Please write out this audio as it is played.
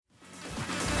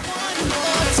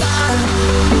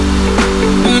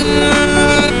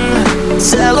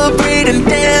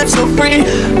dance so free.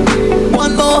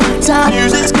 One more time,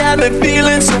 music's got me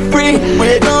feeling so free.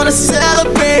 We're gonna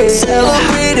celebrate,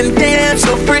 celebrate and dance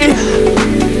so free.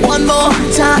 One more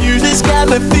time, music's got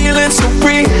me feeling so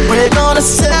free. We're gonna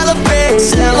celebrate,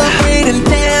 celebrate and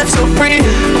dance so free.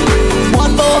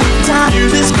 One more time,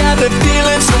 music's got me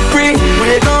feeling so free.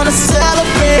 We're gonna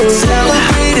celebrate,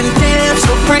 celebrate and dance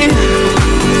so free.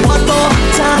 One more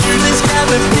time, music's got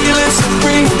me feeling so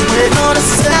free. We're gonna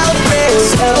celebrate,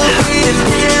 celebrate and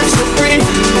dance so free.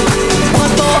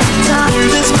 One more time,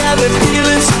 music's got me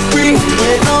feeling so free.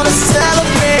 We're gonna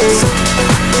celebrate.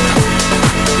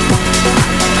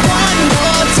 One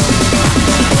more time.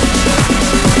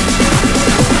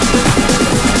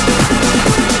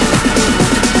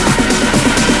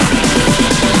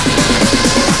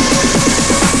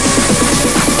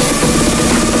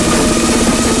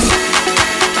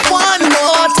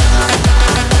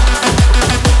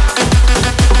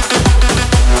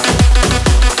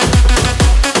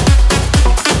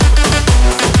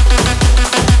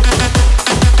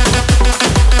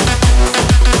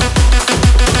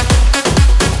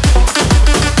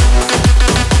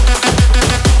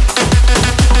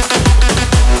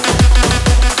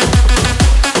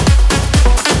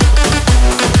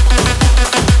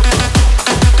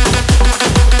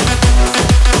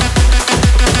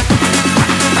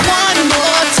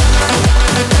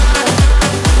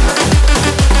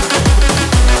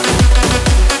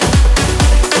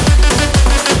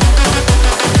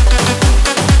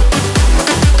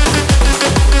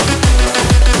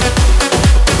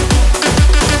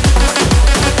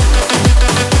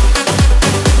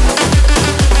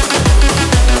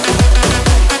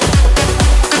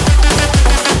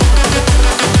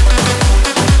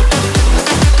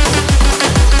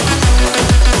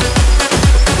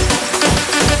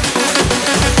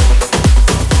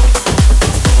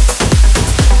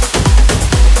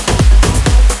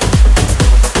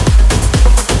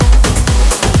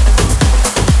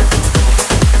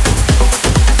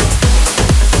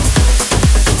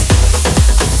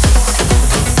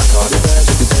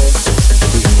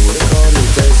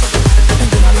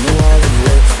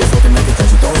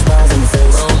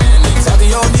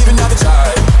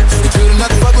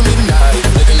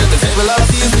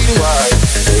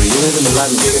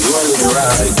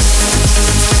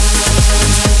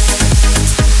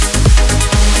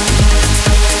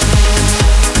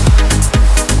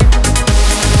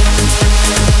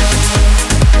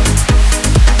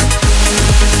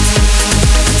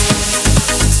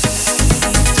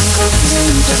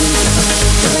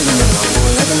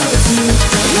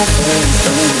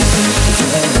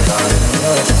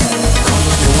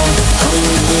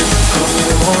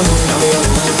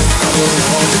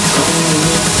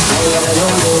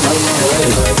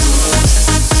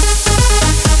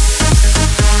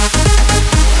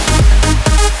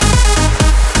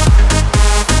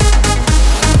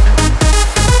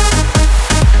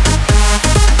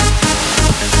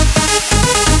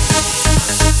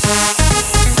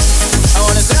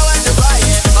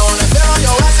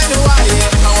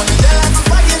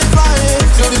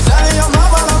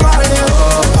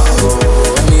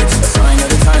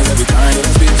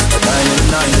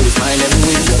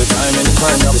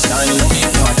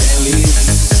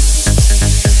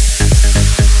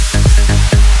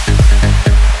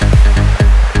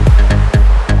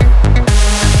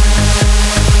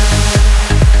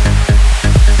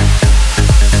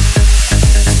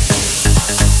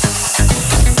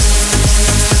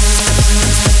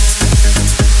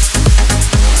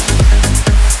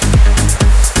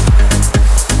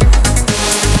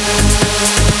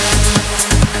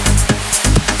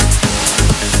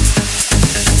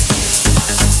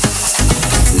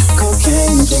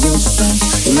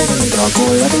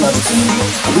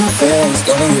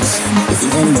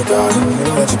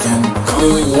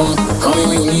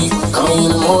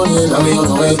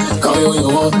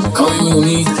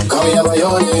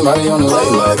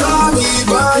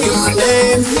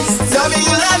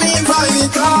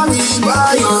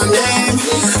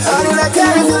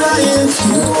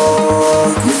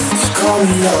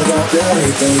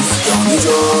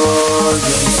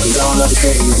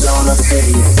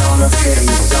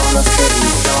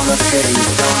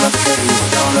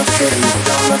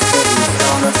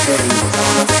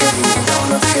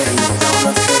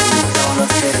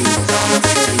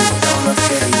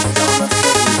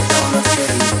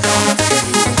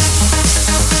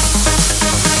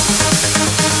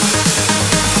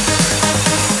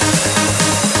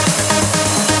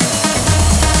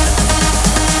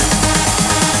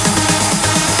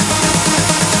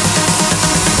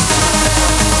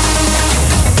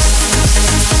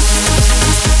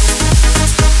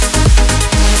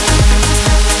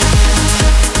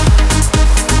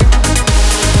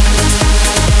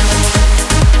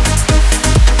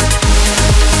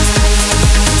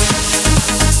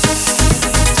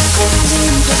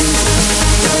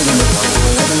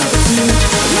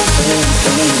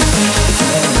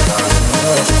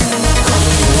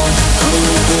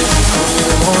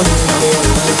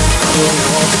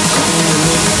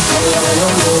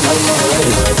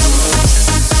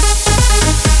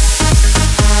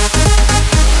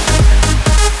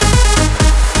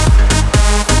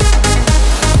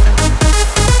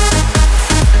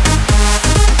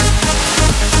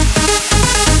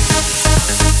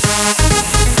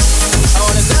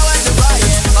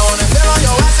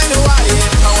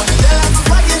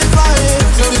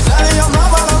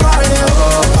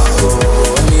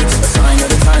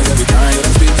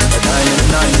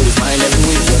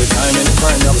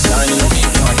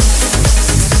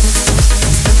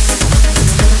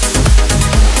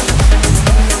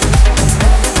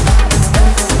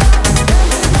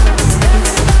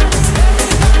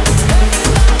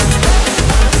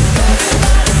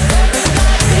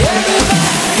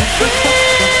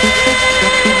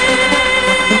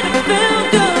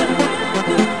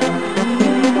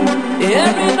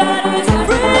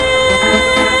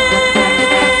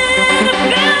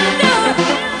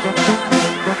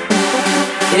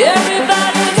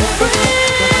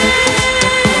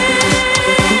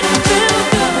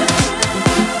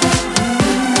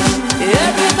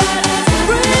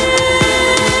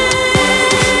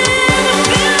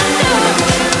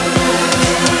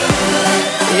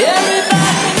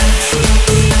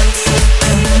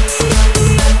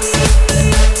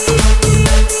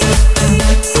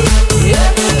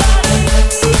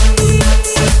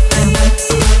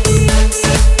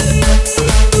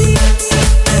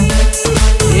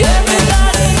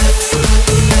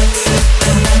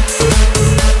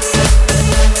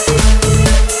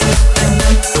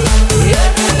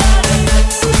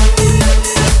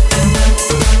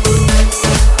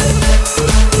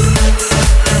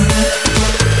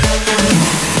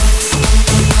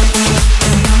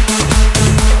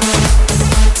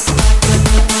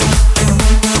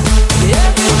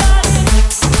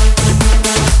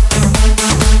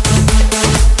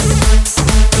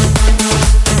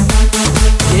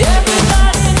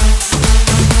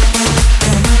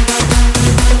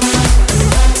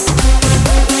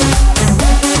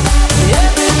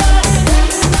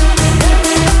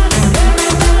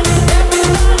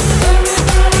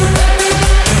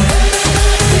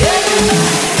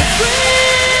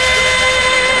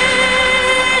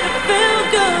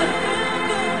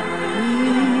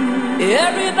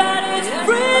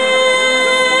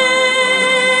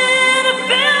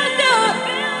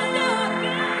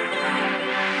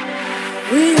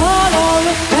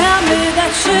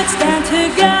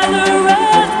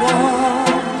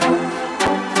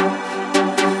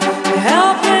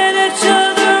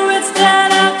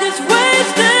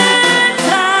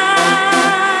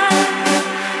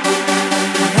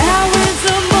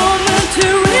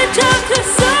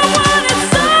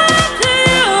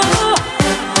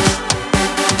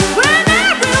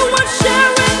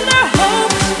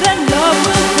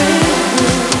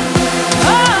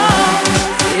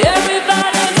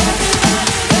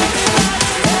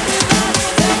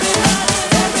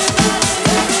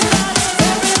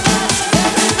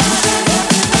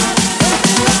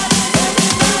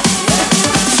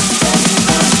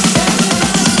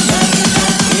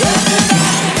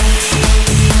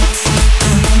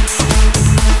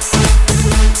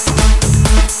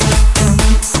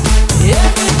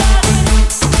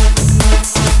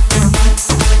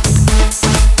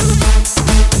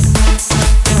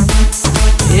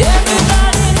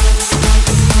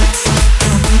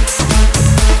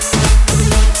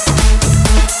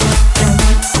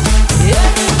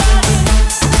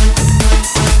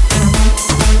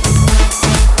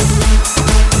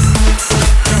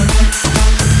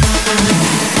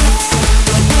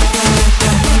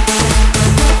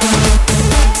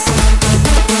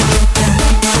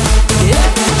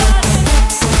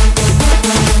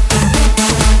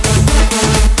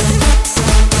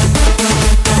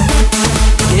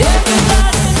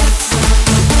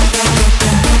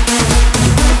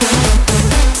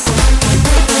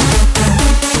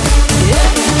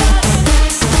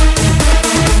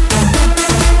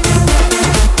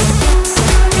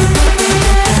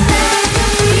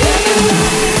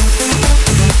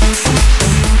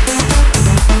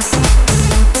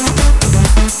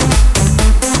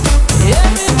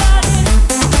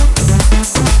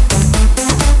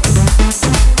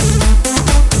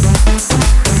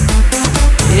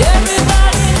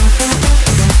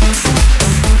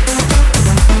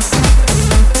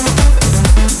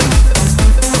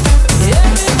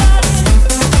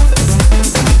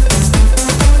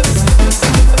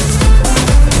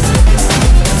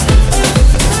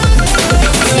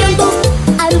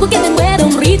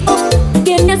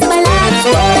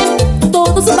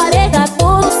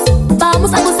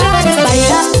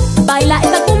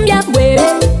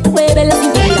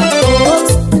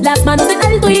 en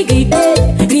alto y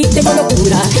grite, grite con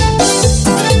locura.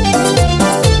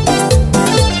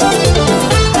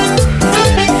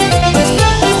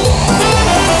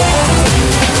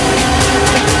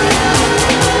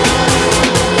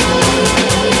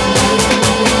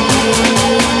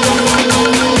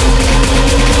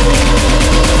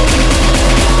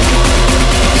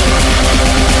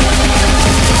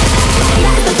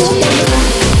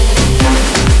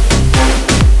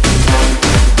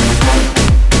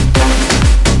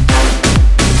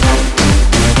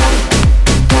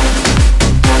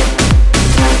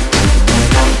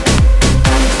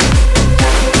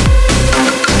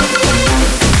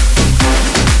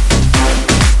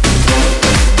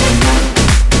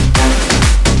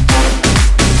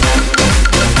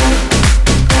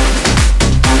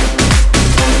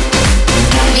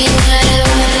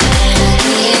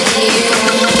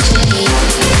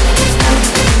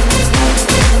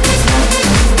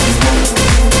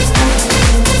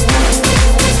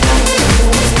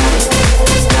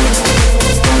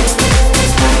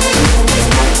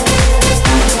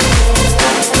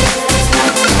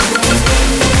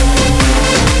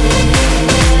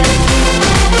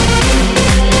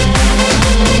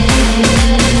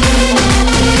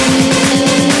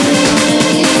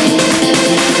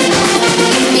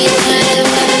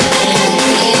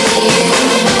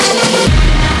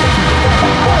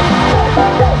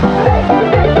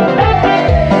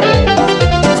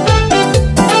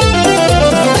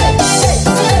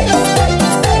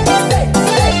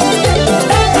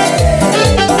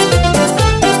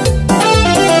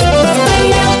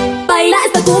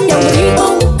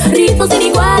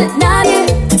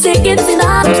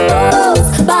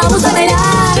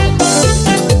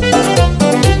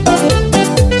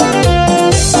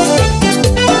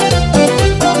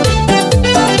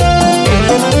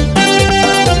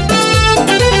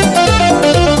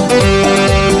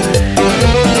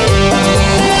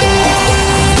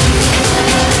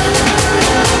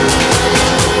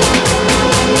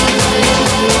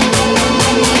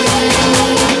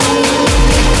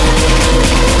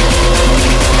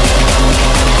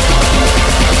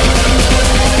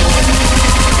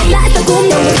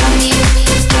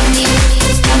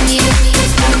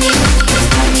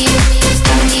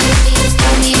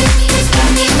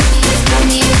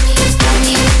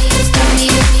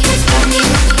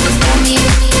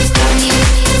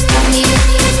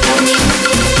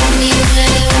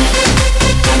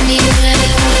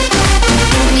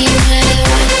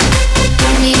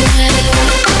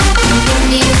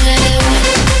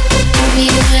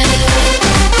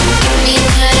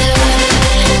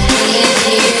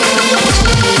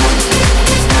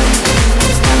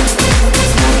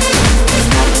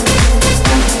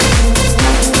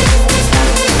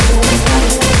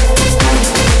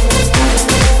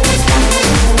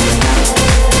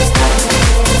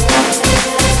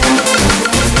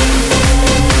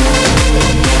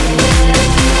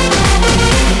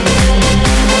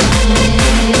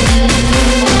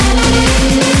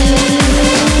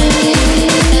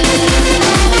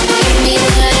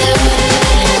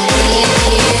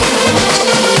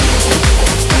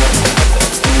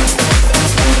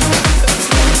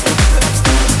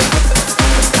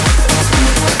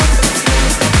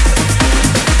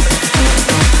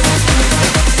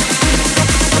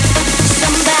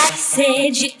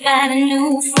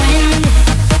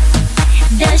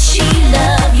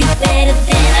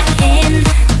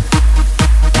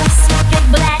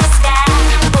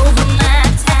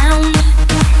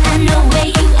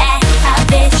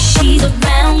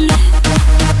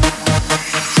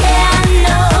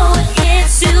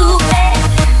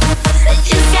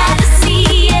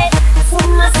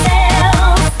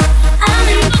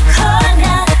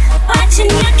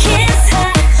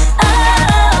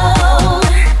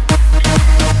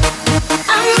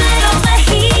 I'm right over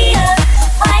here.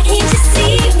 Why can't you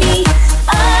see me?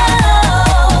 Oh.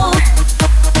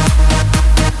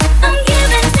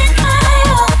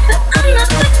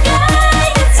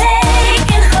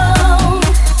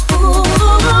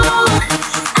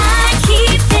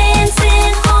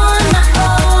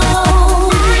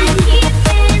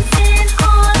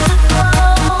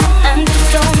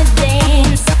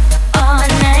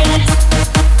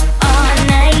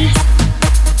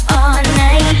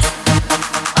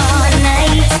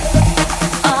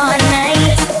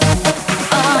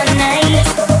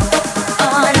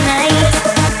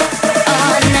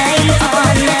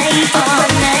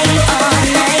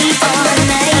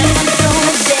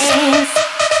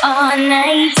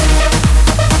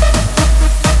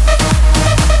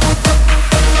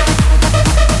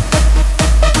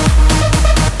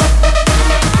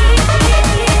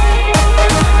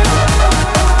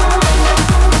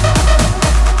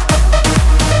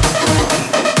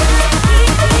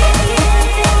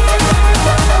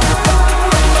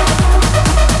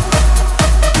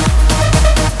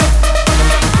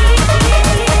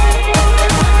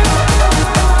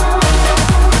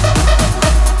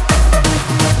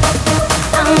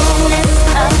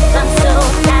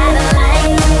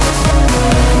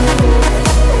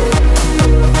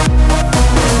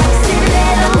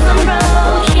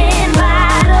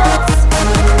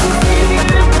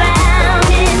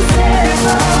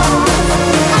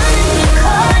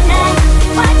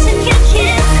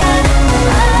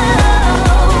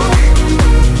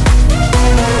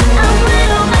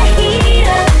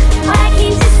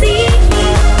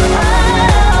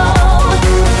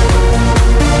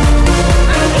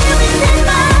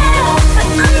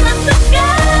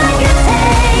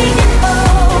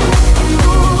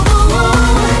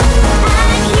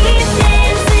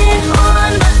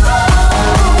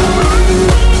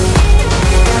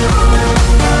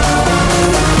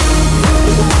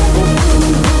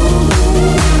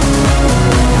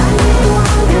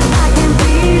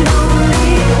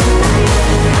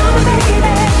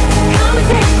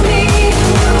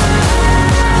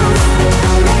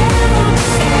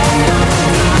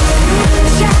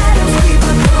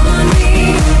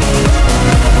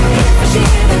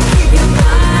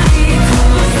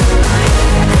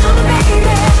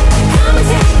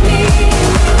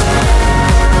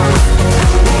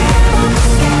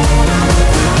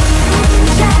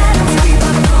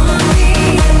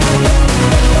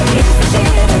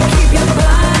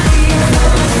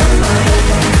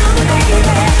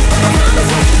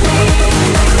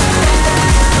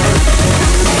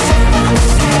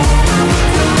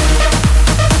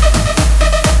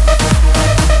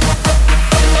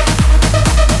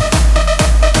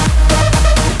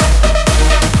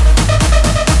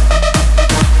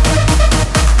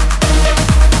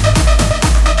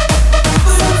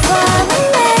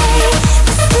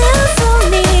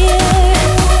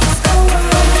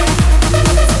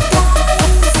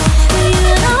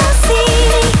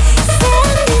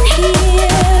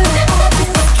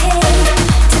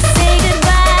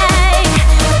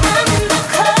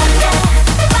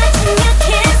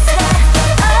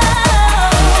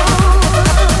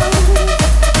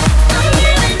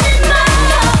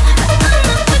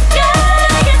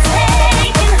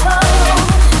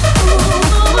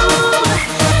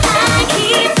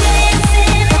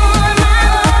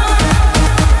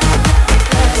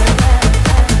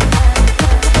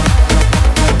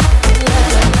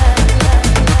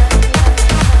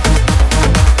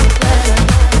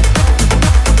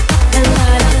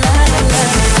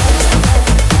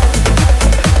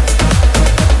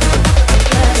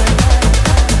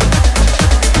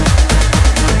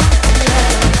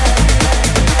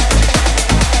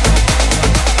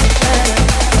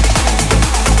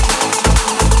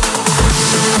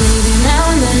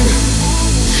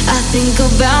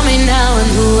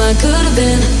 could have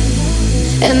been.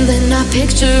 And then I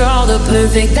picture all the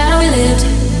perfect that we lived,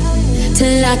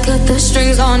 till I cut the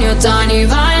strings on your tiny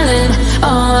violin.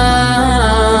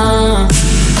 Oh,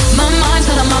 my mind's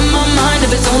got a my mind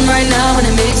of its own right now, and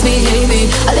it makes me hate me.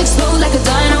 I'll explode like a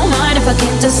dynamite if I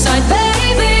can't decide,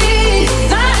 baby.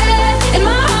 My head in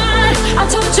my heart, I'm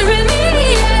torturing me.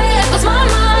 Yeah, 'cause my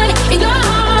mind in your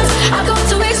arms, I go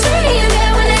to extreme.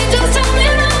 Yeah, when angels tell me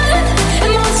run,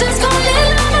 and monsters calling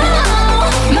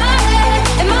out. My head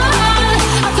in my heart,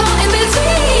 I'm caught in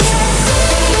between.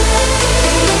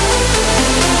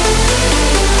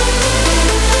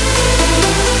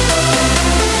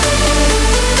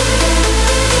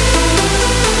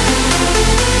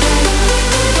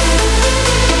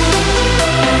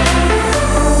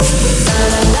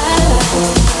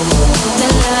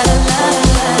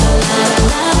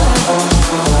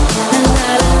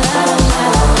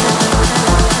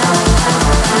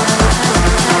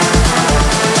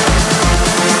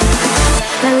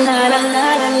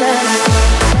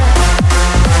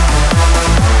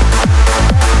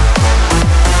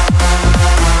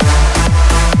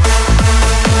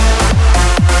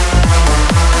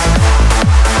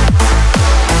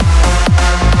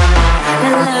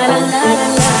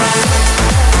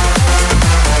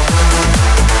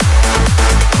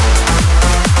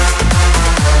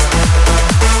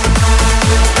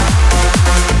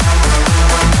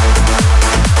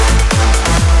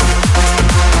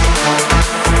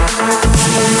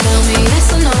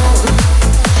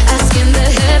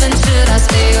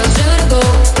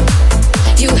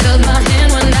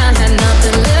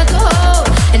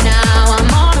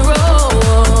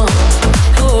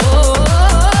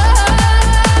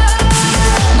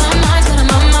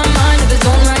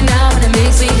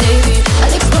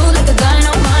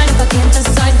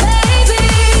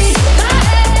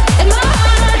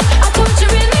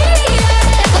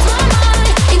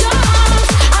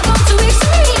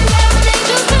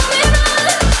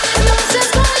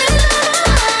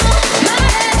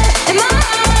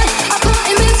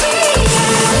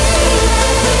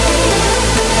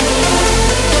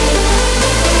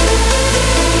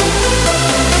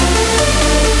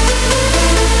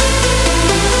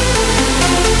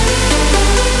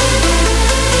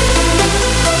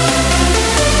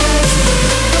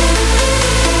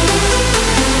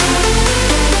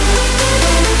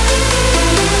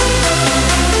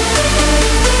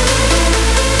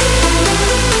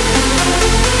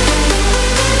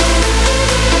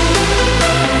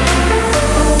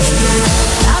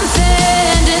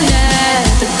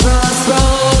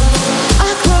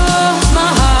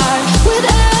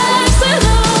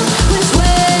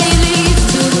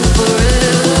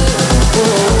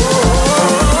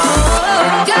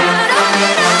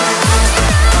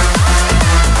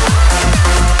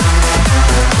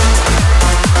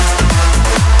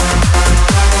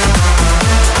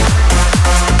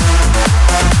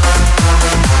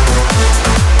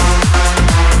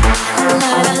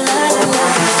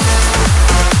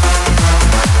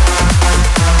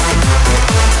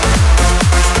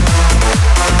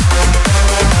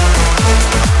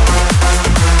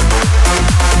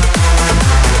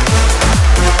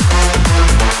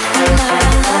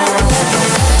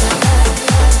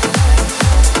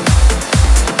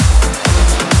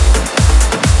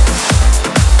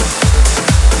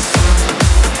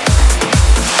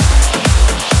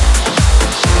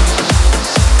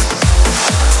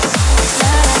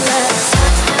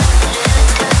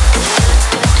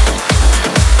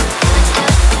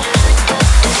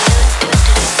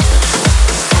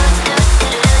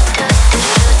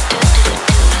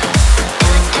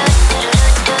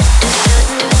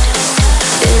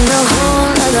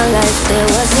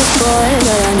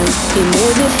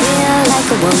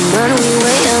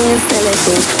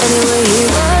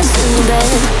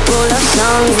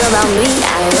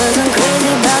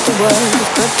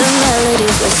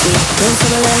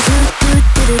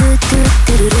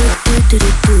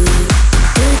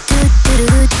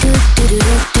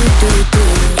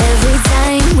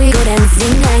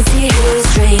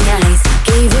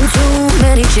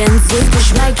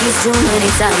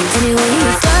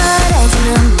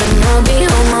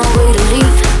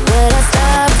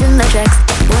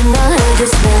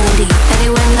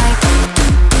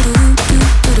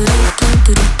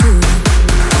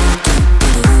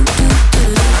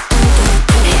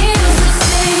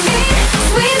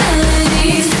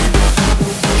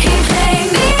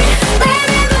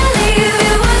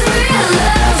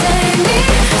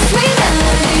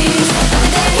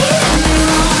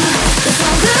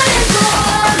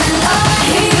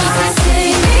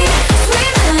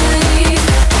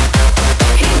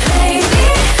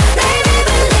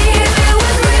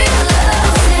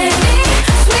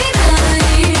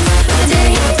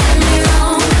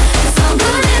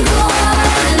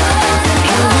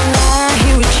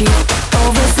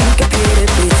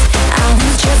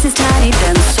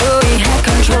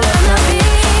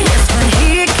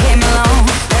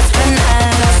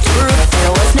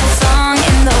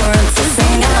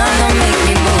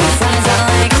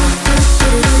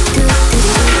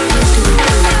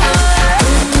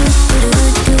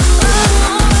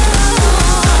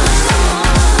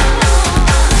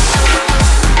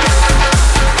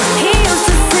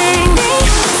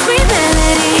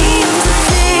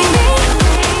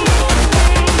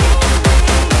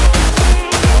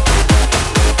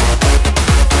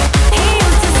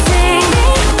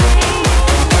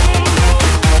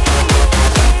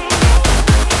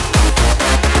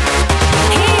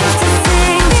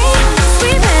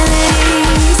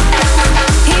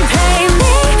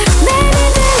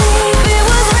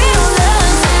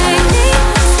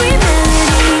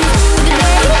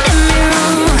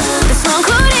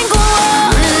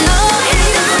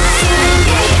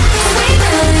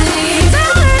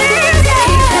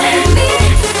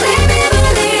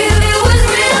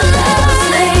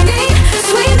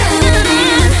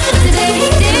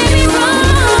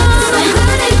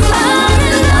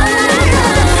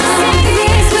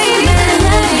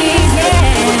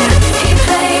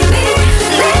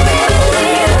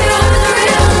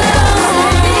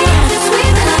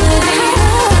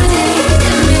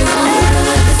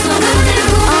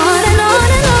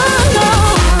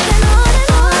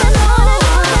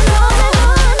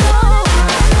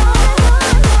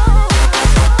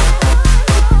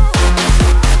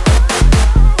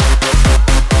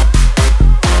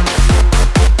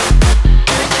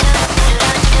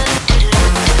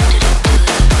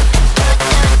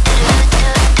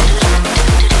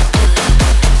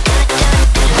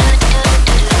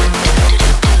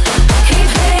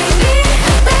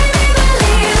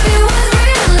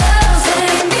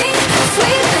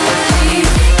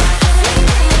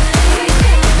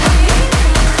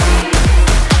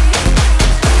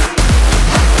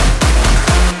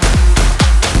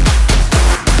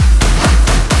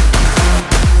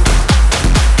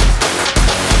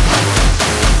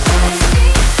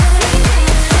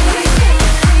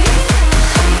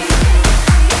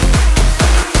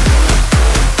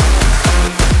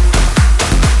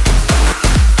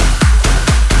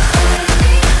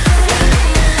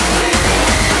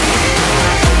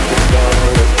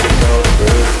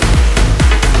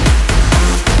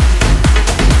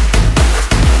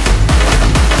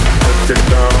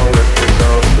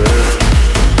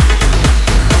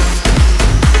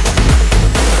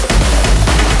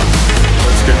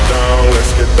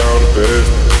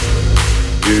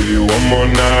 one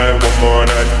more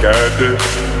night, got this.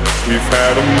 We've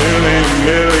had a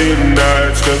million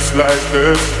nights just like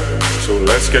this. So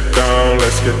let's get down to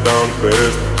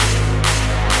business.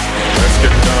 Let's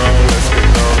get down to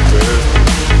business.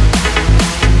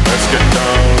 Let's get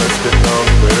down to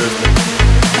business.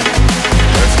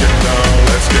 Let's get down to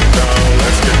business.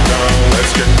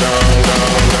 Let's get down to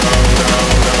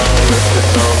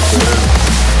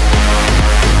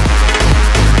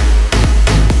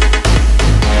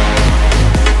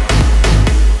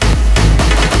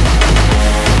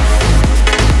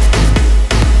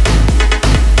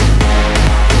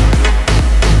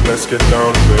business. Let's get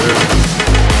down to business.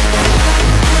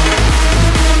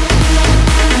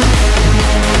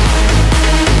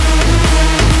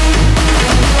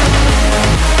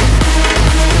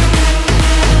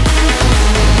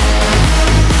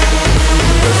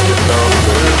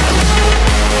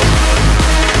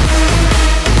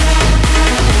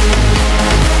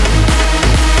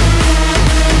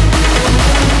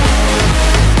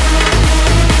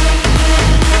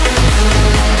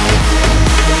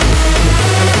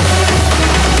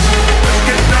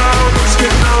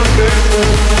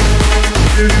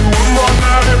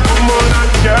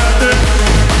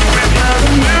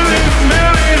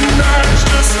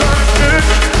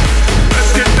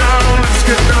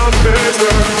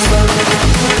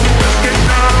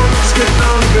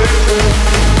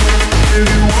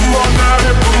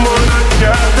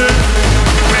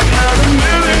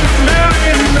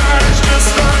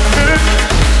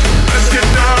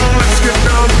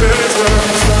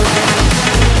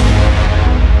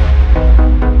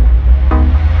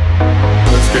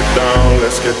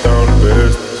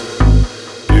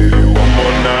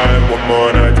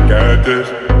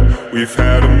 We've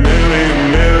had a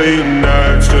million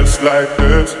nights just like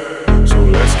this. So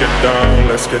let's get down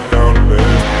to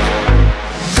business.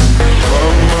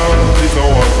 Mama, please don't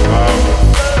walk out.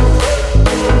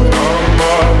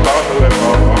 Mama, about to let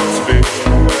my heart speak.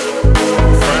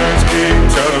 Friends keep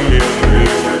telling me to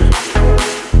leave.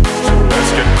 So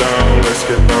let's get down to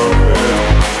business.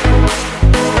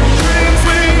 Dreams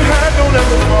we had don't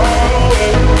ever fall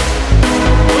away.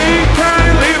 We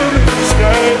can't leave them if they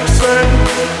stay the same.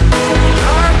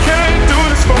 I can't do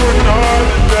this for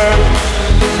another day.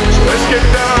 So let's get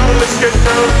down to business.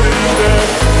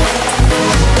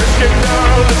 Let's get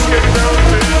down to business. Let's get down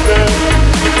to business.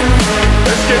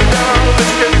 Let's get down to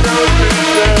business.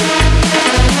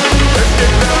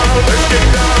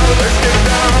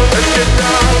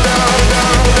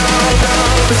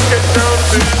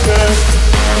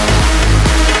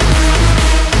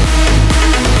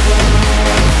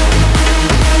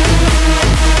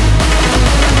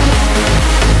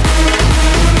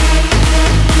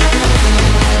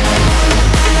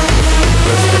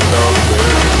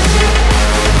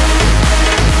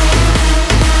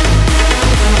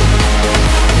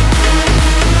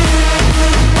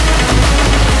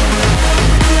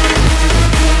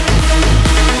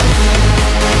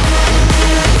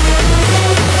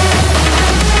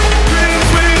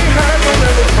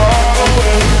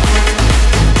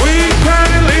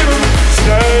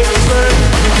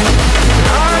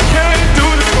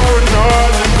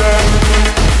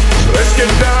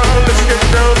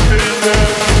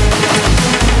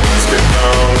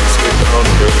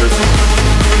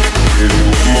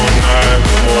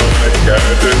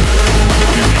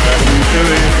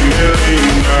 Imagination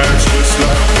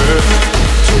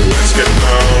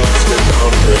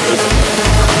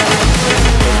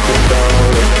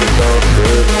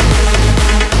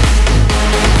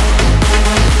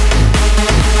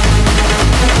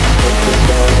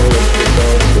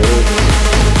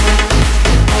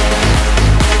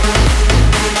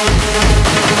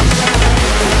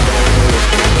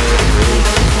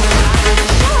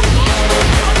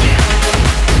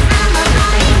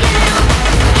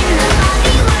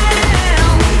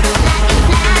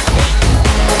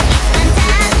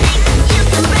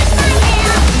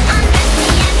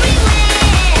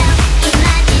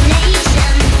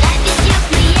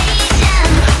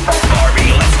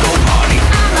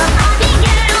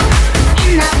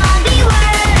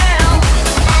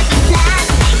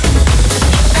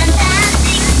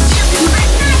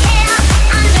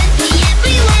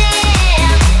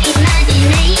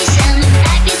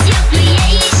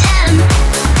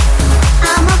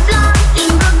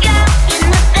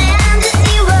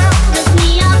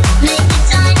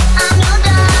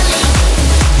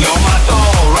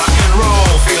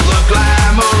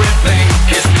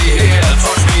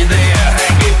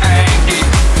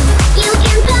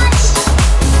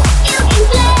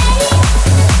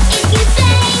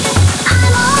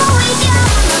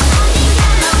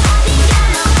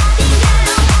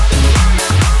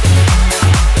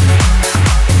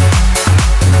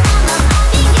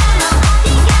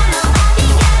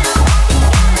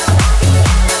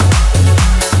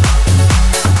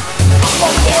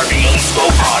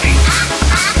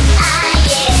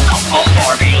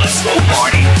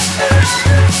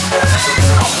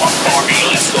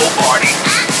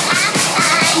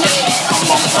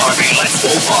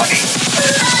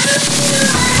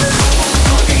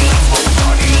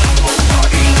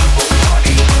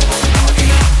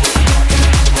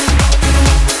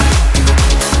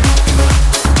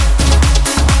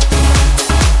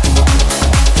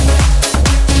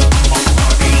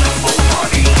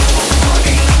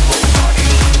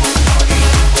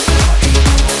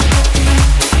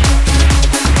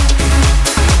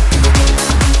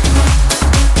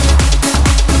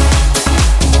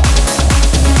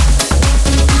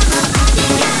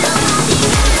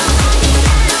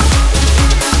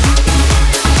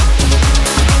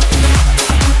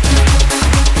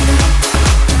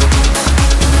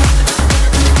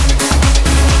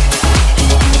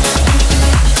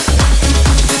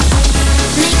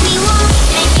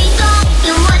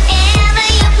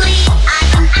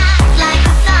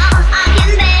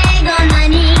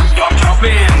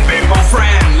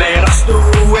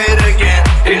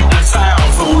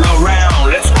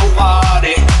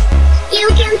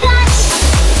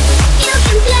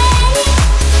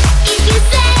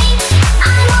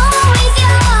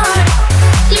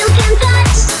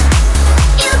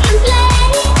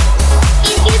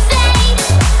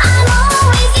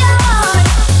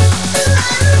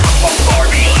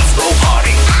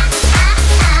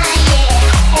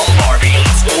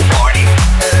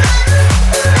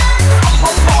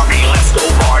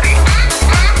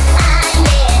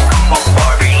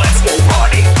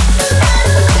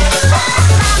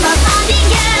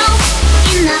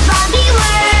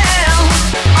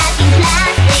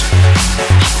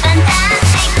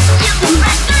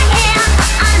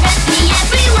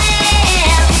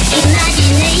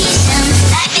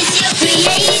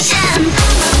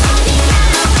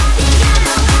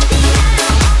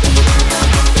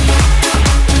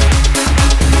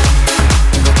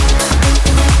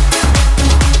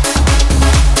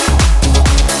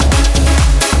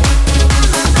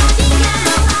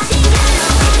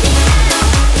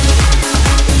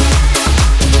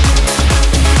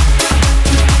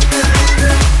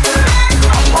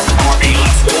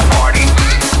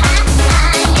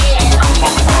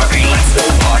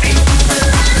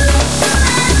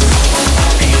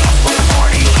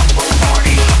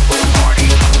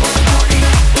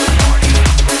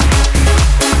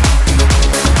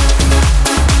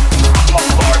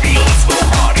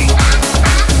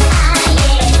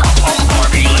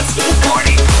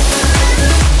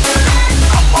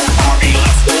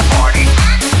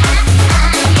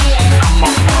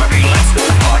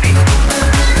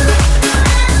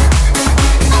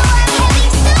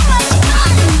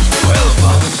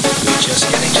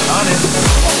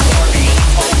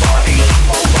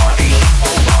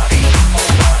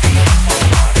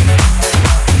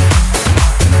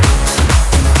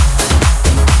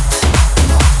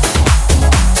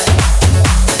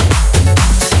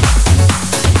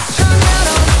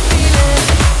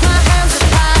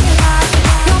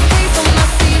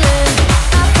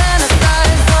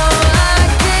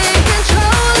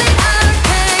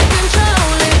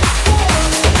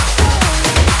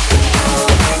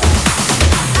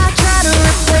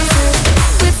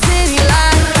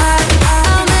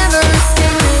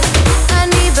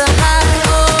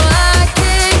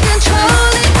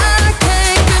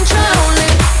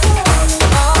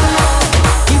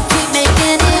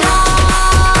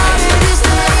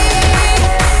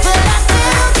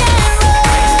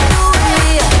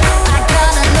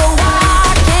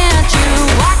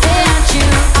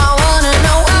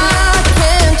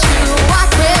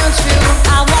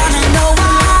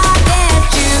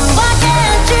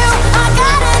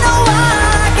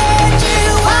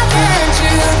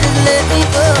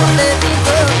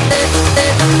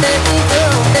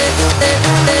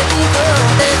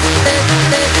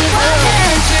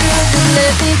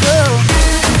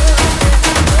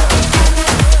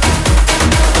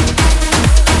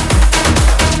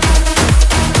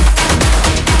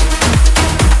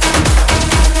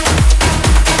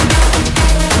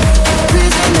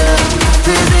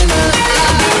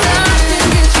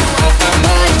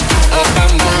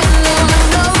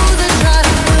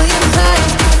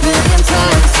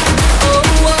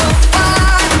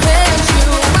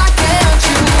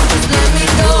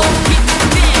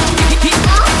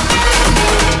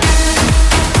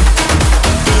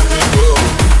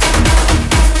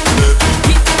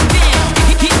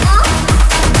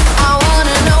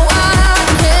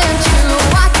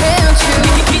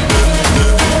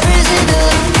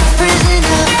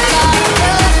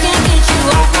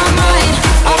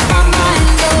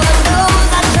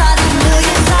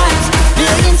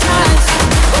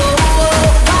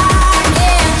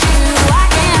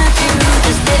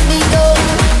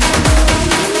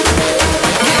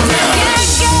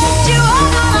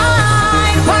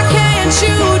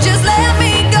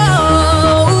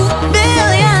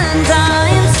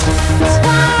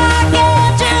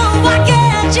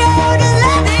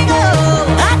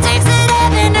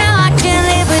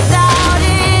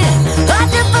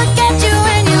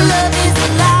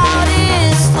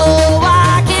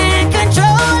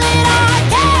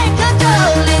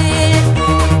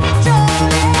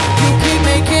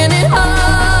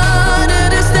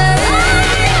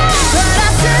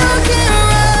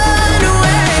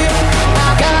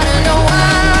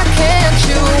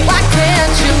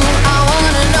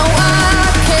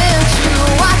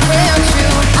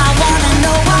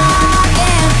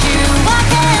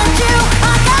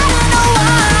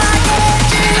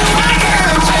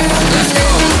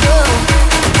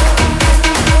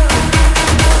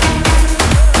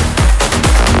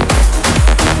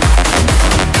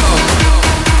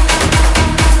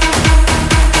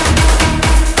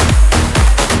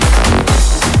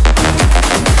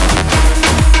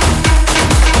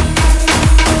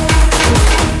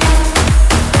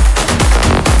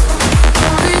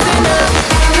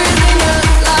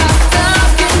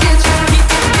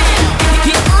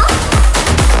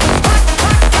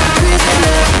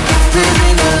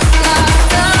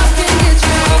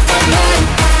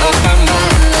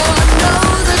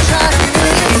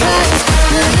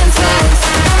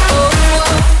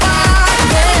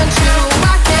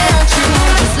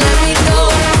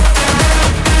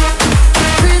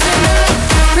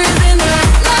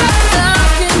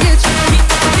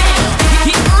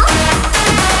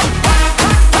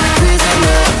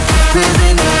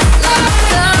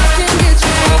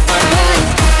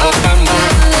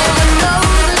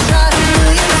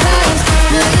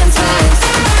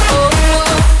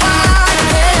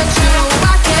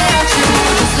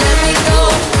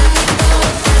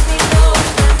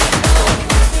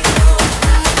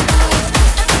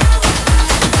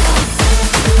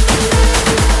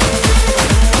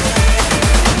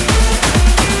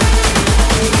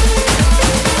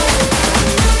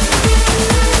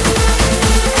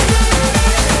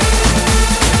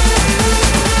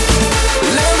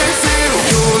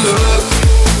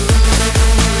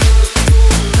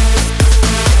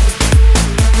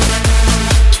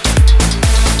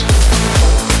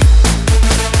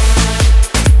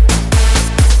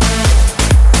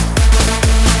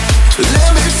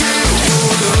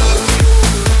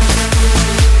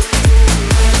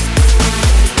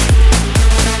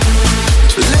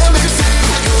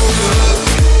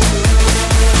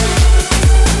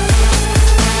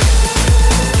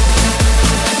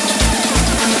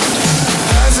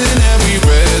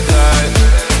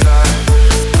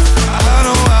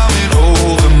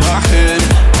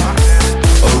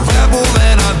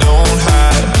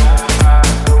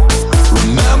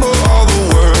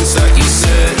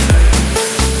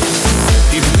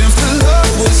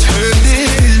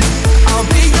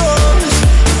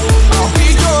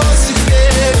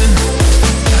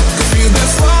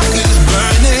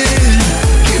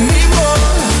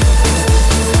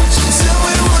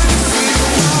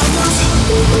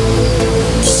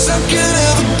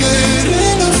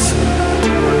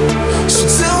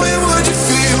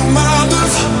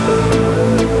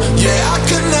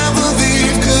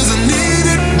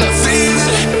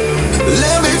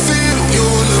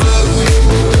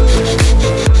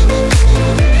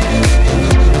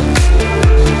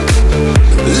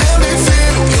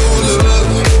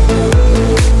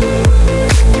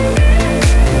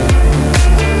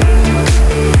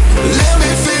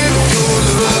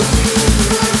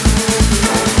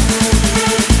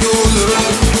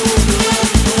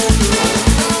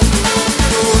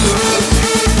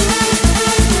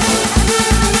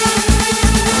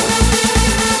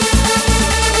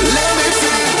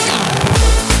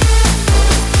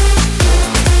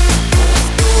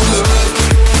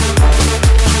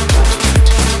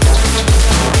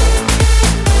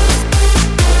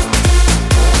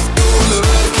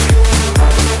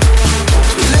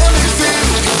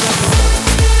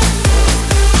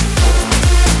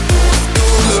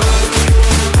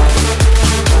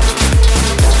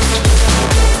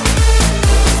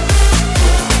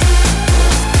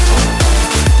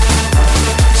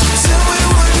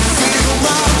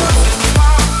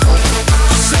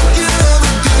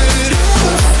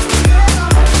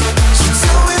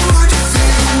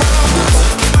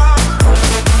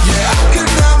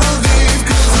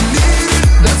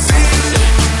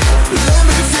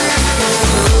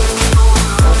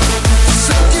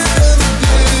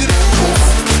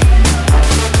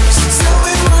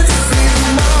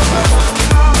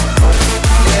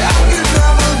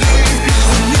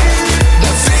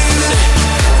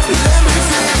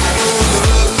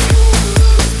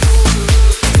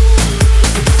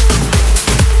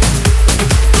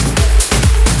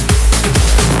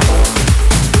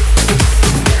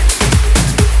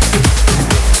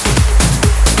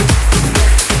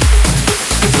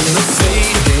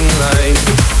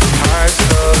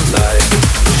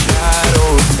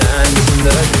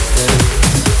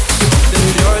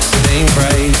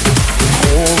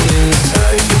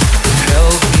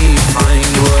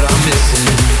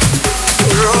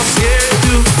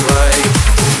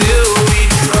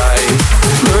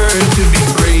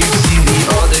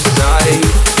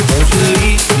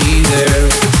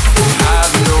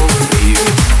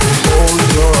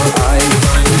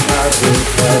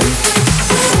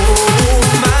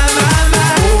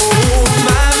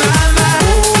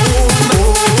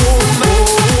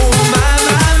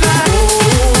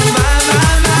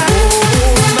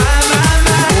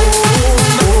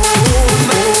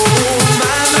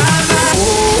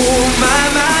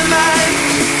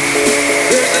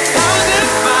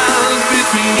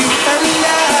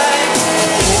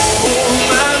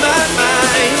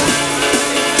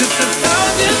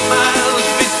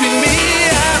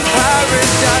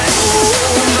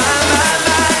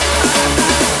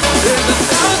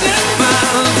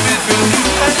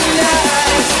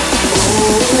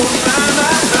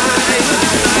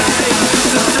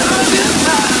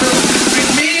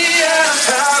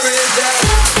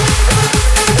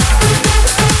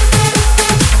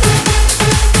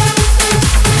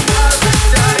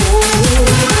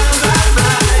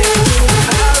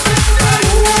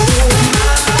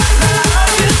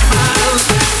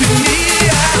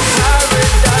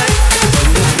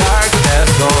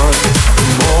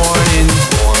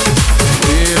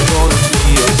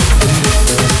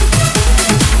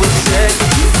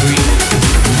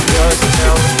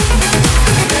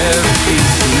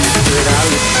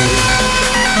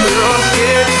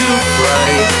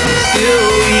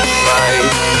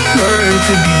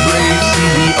to be brave, see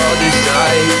the other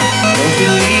side. Won't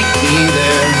you lead me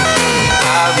there?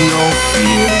 Have no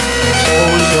fear.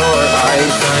 Close your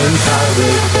eyes, find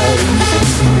paradise,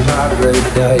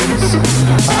 paradise,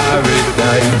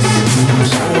 paradise.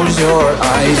 Close your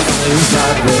eyes, find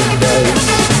paradise,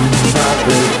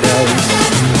 paradise,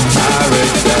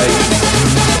 paradise.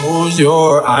 Close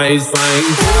your eyes,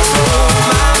 find paradise.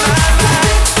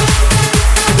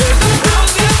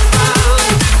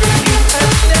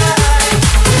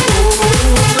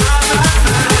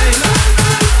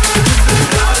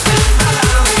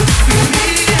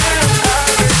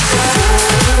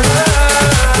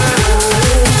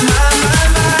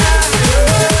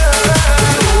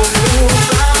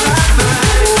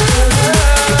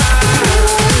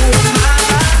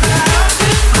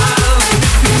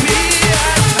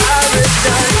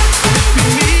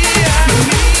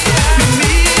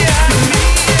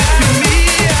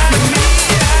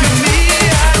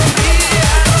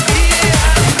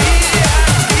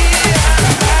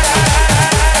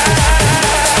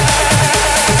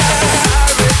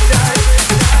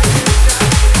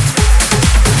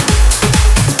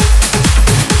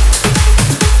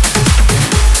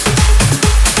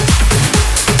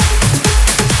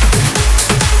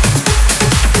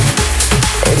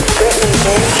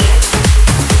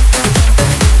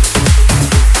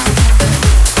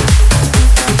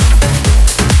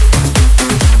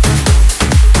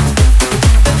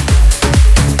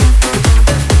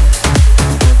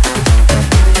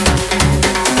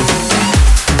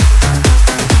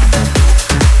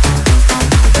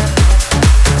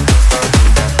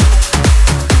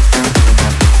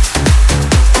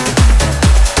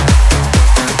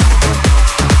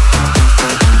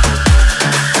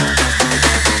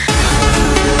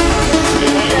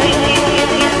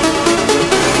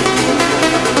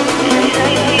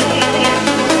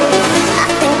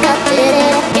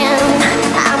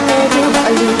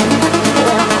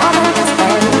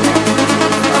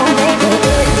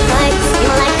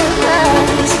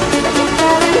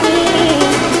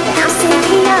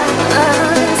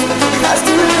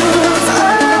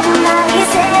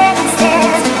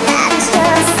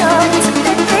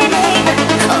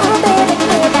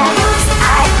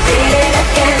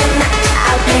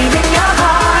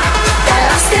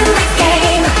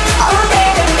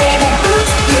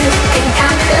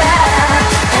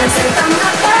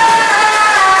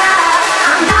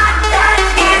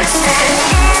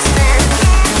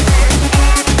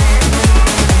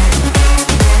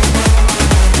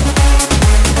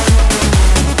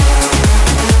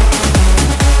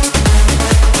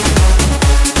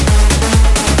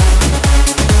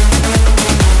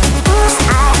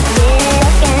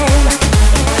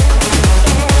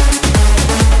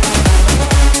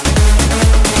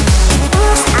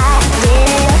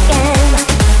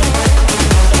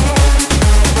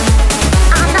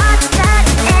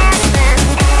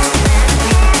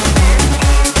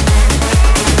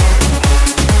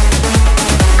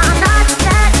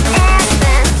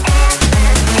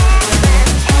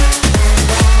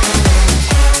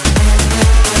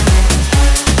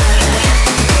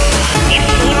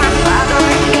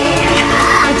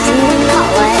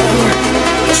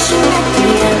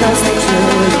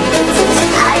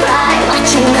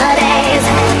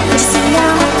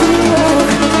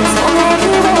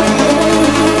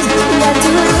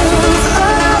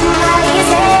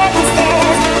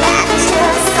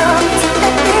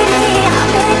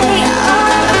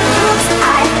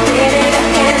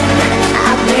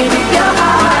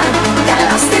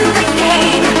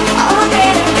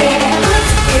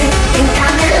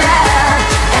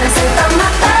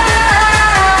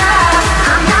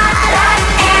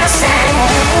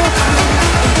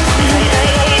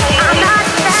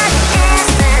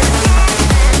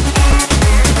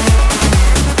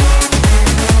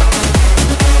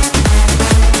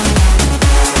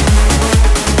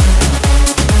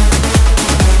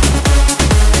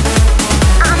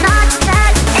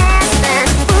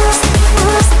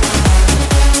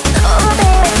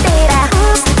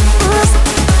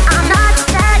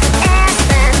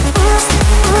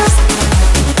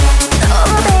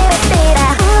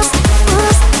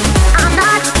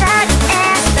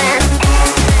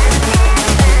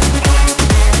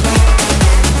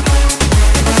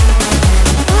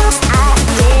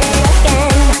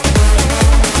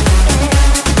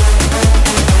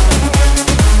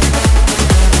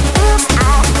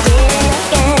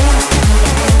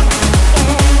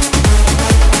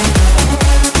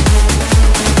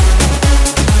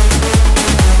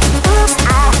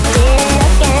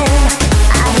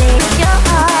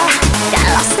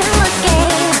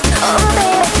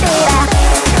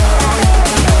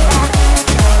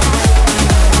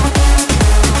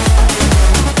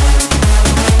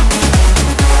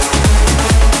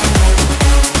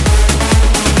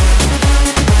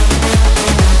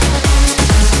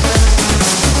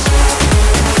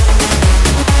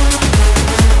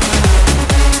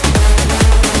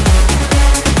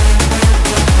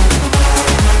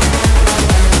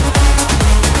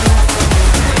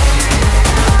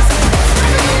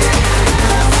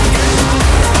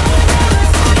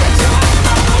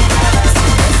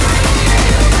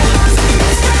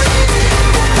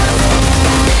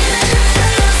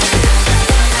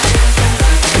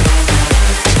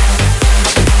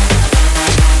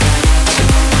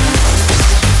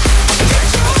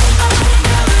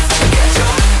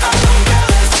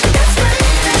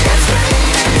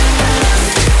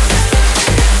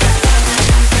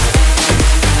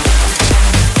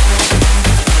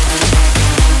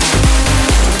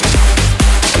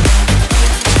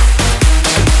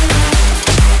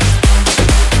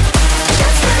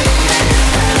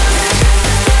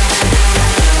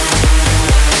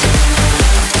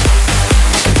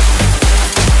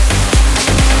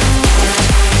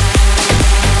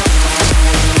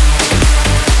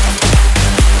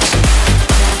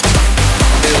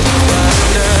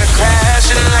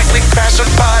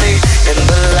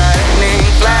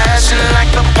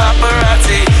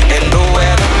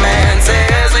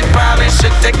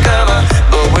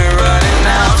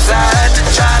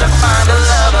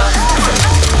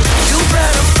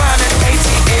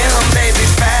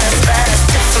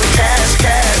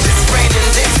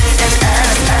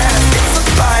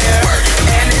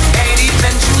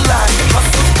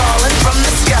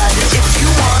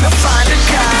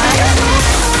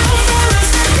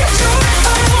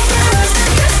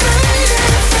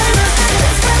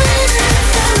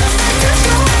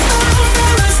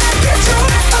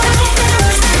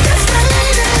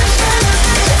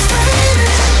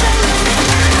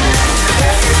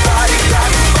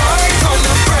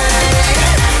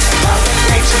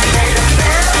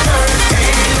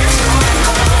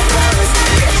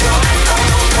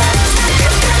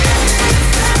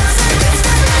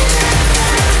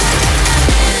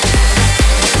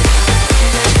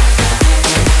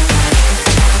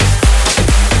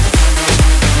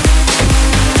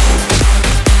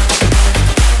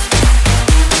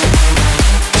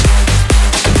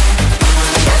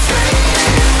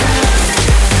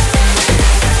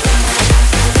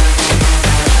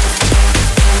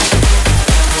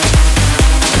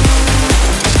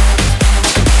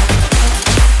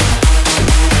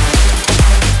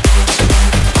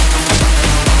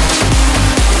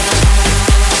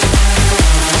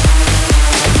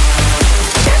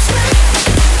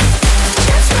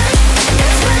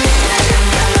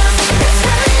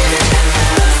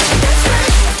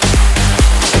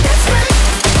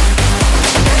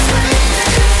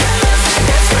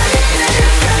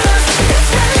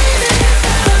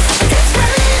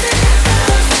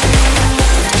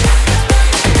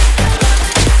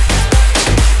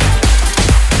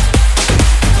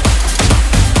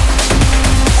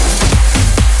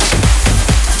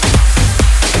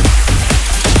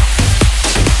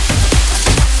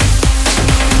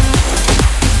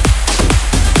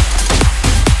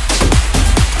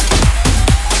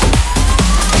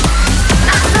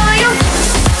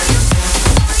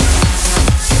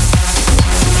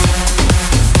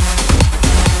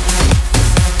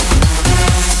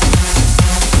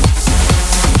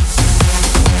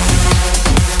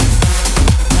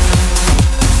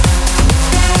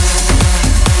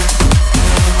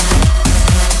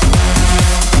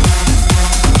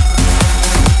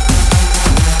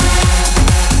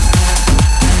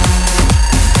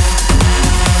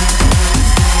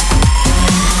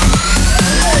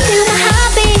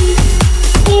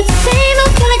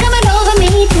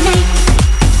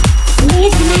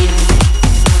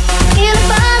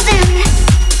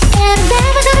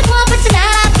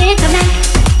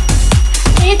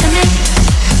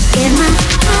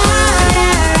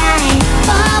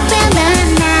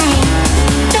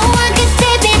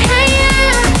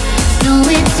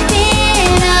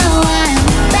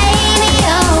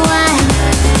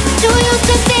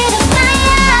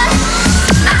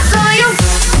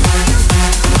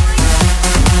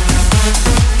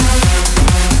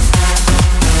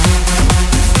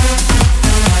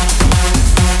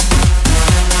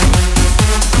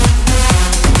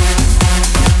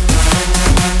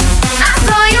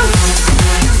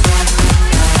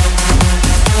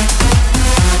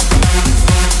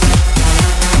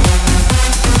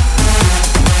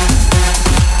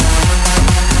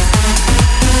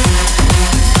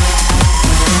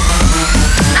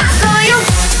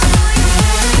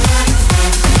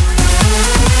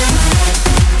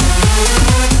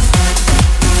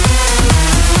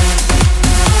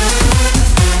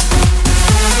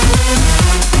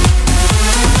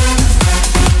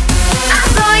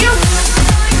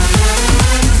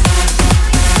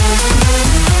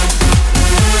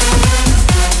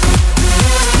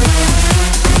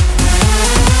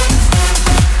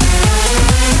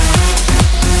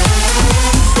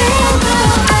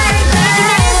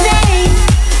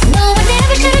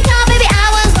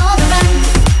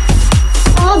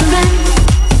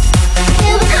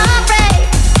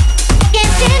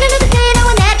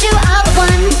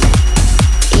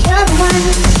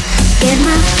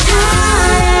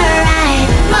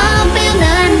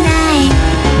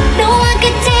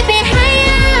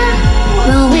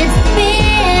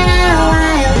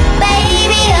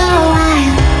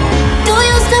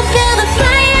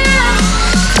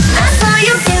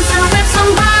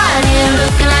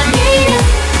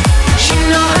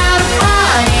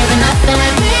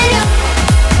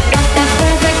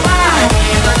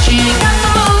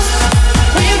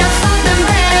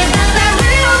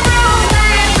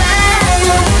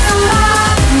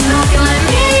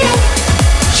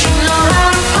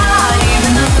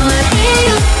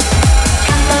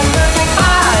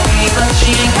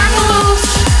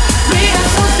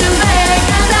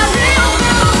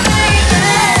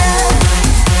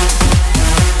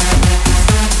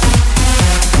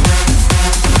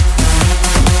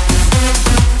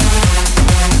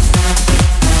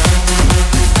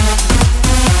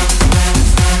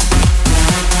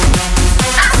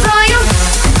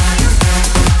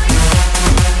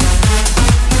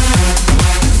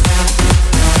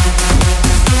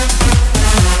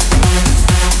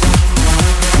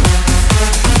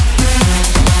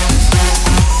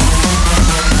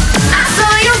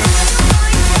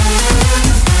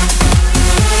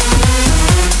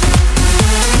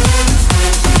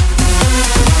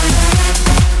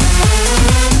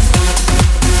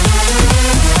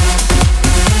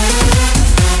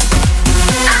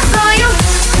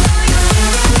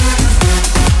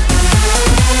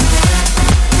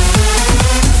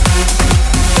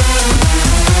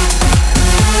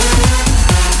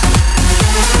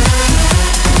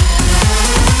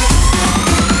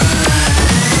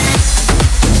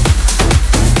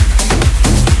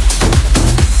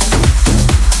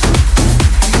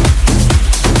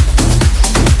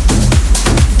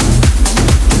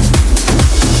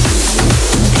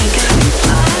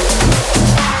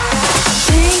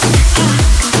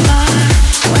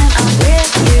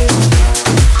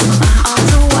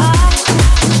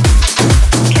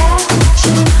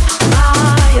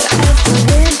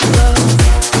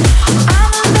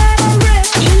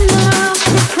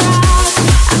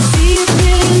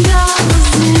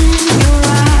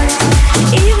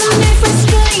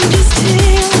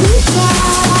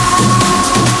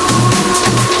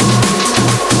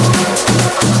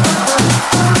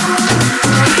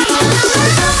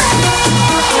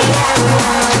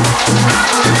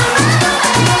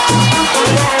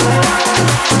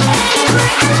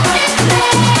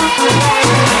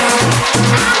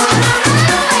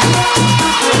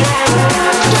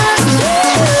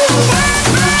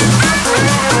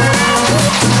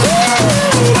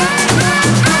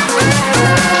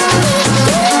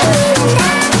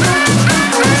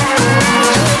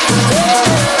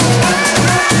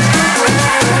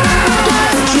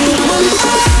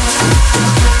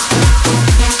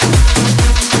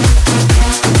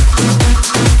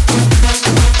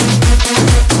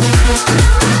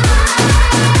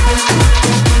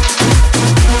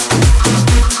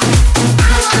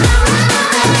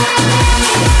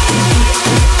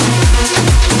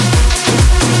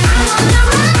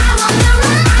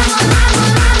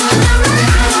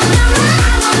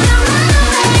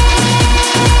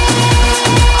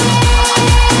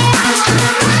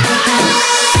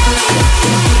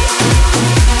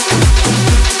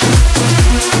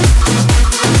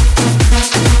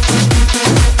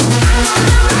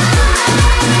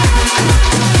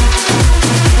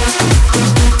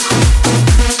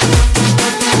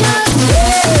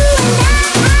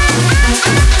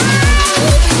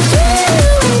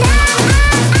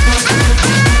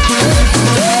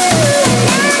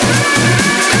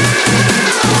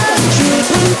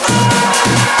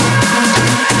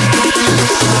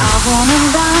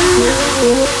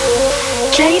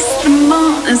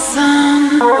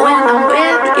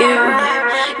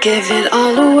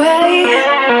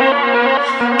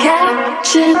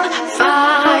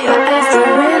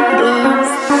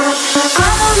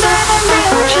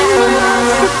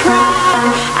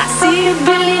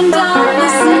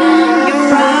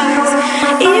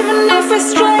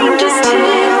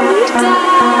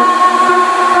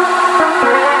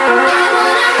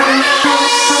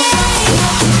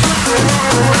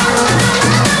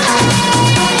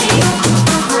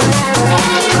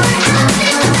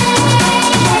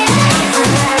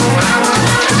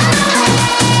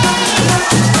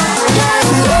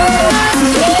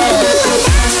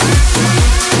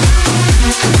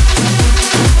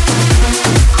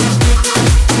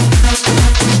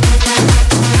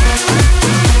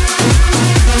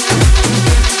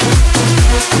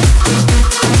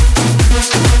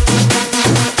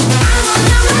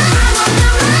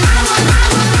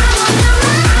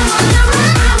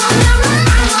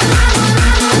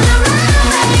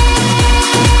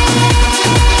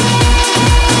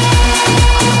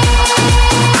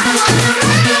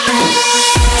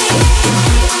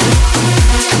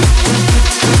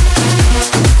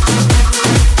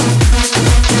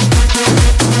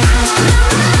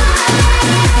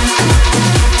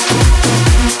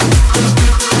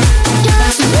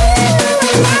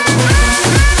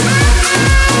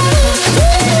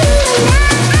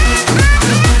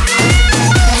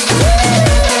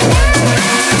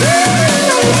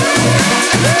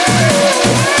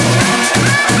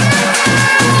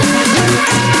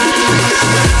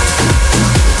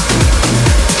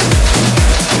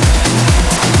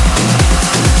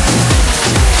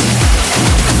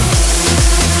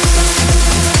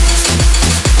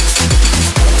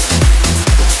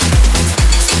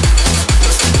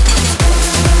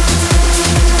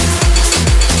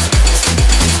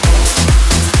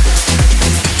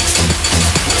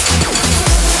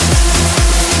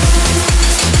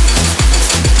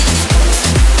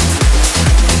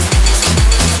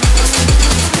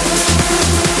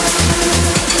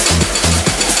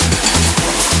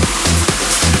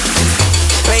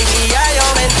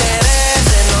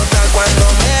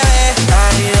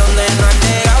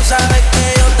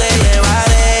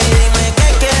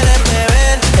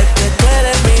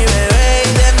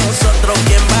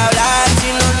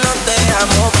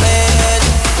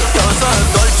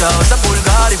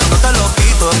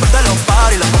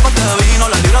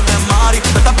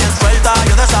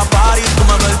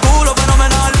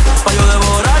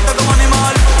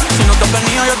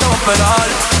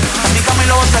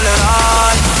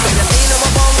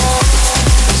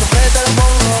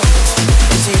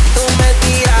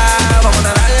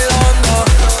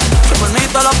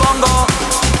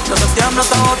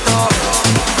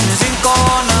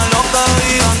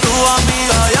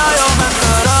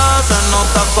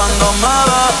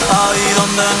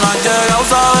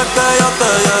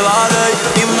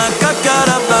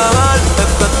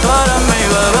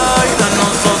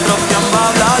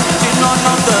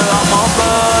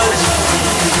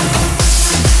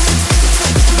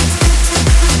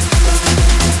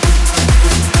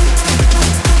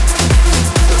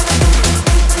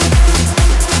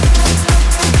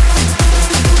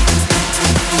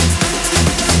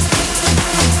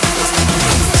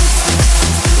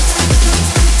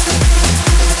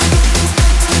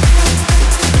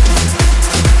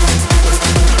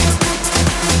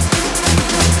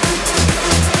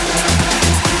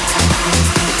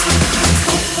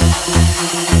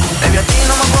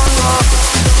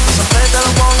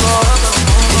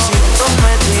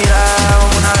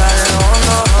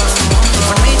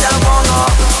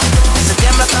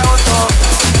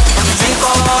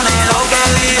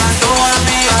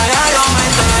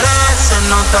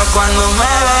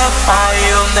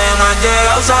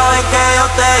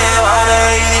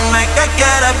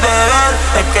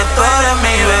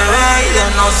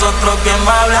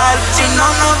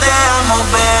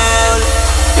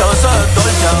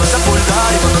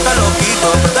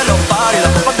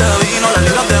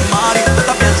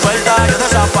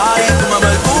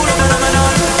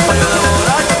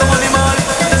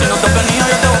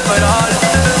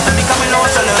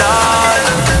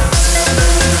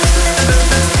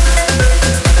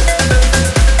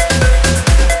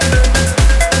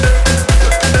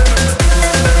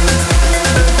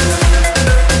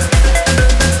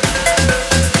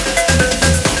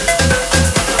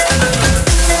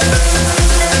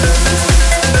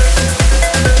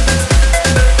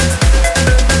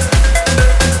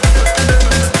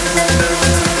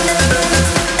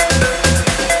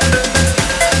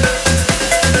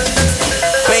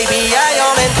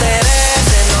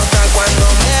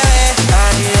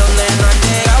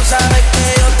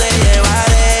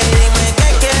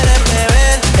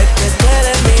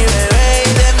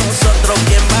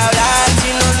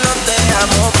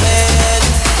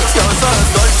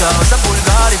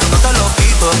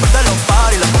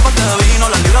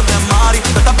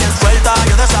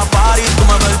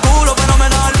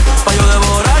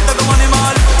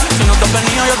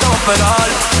 esperar.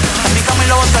 En mi cama y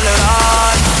lo voy a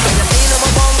celebrar. Y a ti no me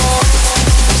pongo,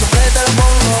 siempre te lo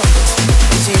pongo.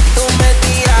 Y si tú me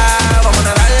tiras, vamos a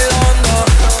nadar el hondo.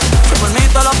 Si por mí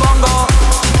te lo pongo,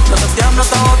 de septiembre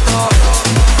hasta agosto.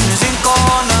 Ni sin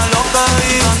cojones lo que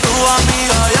digan tu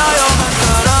amiga. Ya yo me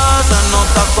enteré, se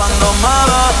nota cuando me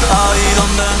ves. Ahí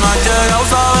donde no has llegado,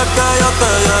 sabes que yo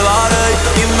te llevaré.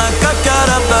 Dime qué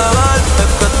quieres beber,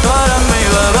 es que tú eres mi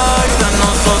bebé. Y de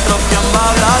nosotros quién va a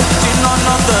hablar, si no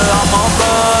nos dejamos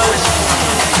ver.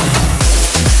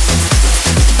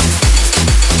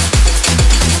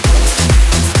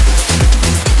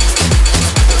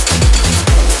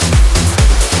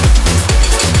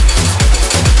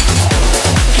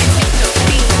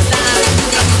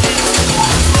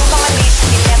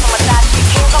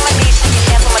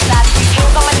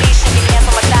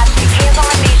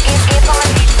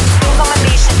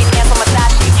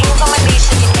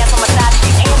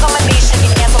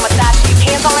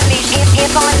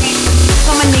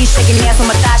 Shaking ass on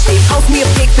my thigh shit. Post me a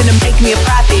pic, finna make me a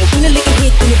profit. When the liquor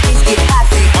hit, then the bitch get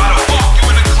toxic. Why the fuck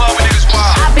you in the club and niggas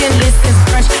wild? I've been lit since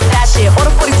brunch, that shit.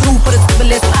 Order 42 for the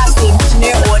super less pasta.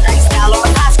 Missionary or night style on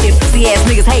my pocket. Pussy ass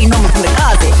niggas hating on me from the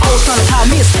closet. Hoes tryna call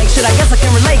me a snake, shit, I guess I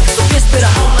can relate. Cause the bitch spit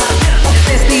a whole lot of venom.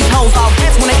 Since these hoes all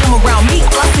rats when they come around me,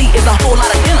 all I see is a whole lot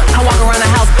of dinner. I walk around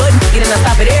the house button, get in a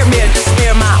stop at air mirror, just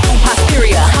stare my own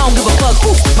posterior. I don't give a fuck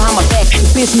who's behind my back. The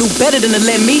bitch knew better than to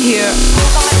let me hear.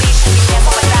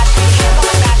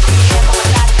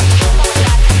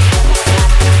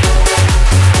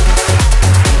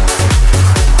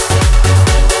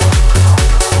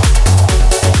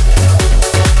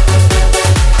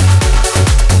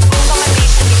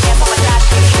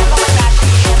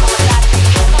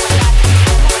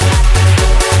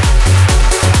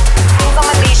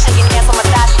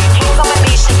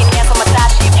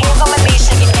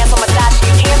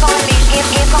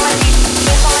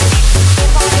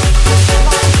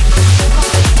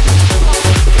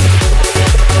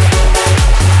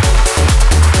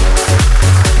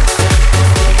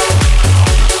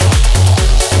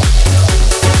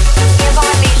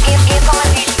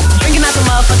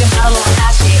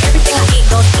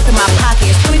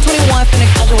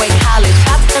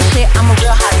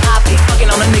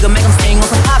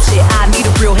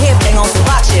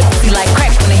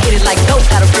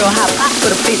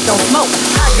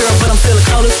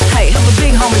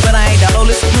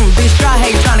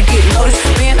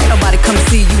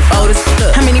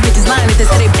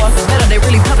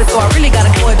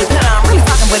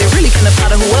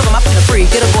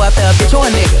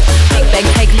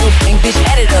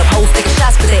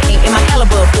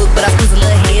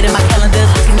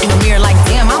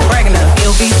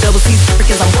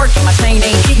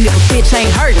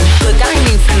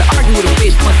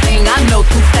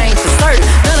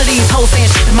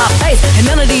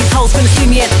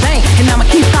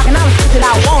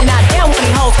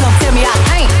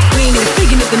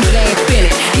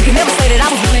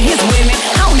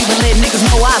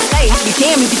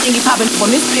 On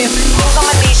this tip. Hands on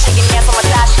my knees, shaking ass on my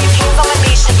thigh shit. Hands on my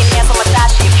knees, shaking ass on my thigh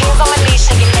shit. Hands on my knees,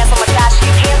 shaking ass on my thigh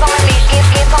shit. Hands on my knees,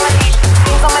 hands on my knees.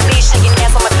 Hands on my knees, shaking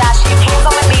ass on my thigh shit. Hands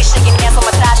on my knees, shaking ass on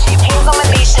my thigh shit. Hands on my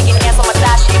knees, shaking ass on my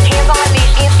thigh shit. Hands on my knees, hands on my knees. Hands on my knees, hands on my knees. Hands on my knees, hands on my knees. Hands on my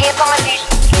knees, hands on my knees.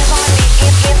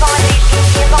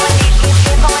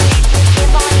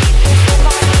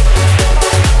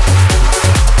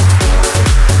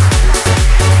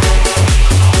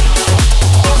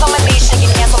 Hands on my knees,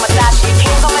 shaking ass on my thigh shit.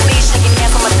 Hands on my knees, shaking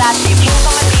ass on my thigh shit. Hands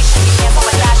on my knees, shaking ass on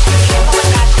my thigh shit. Hands on my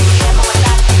thigh shit.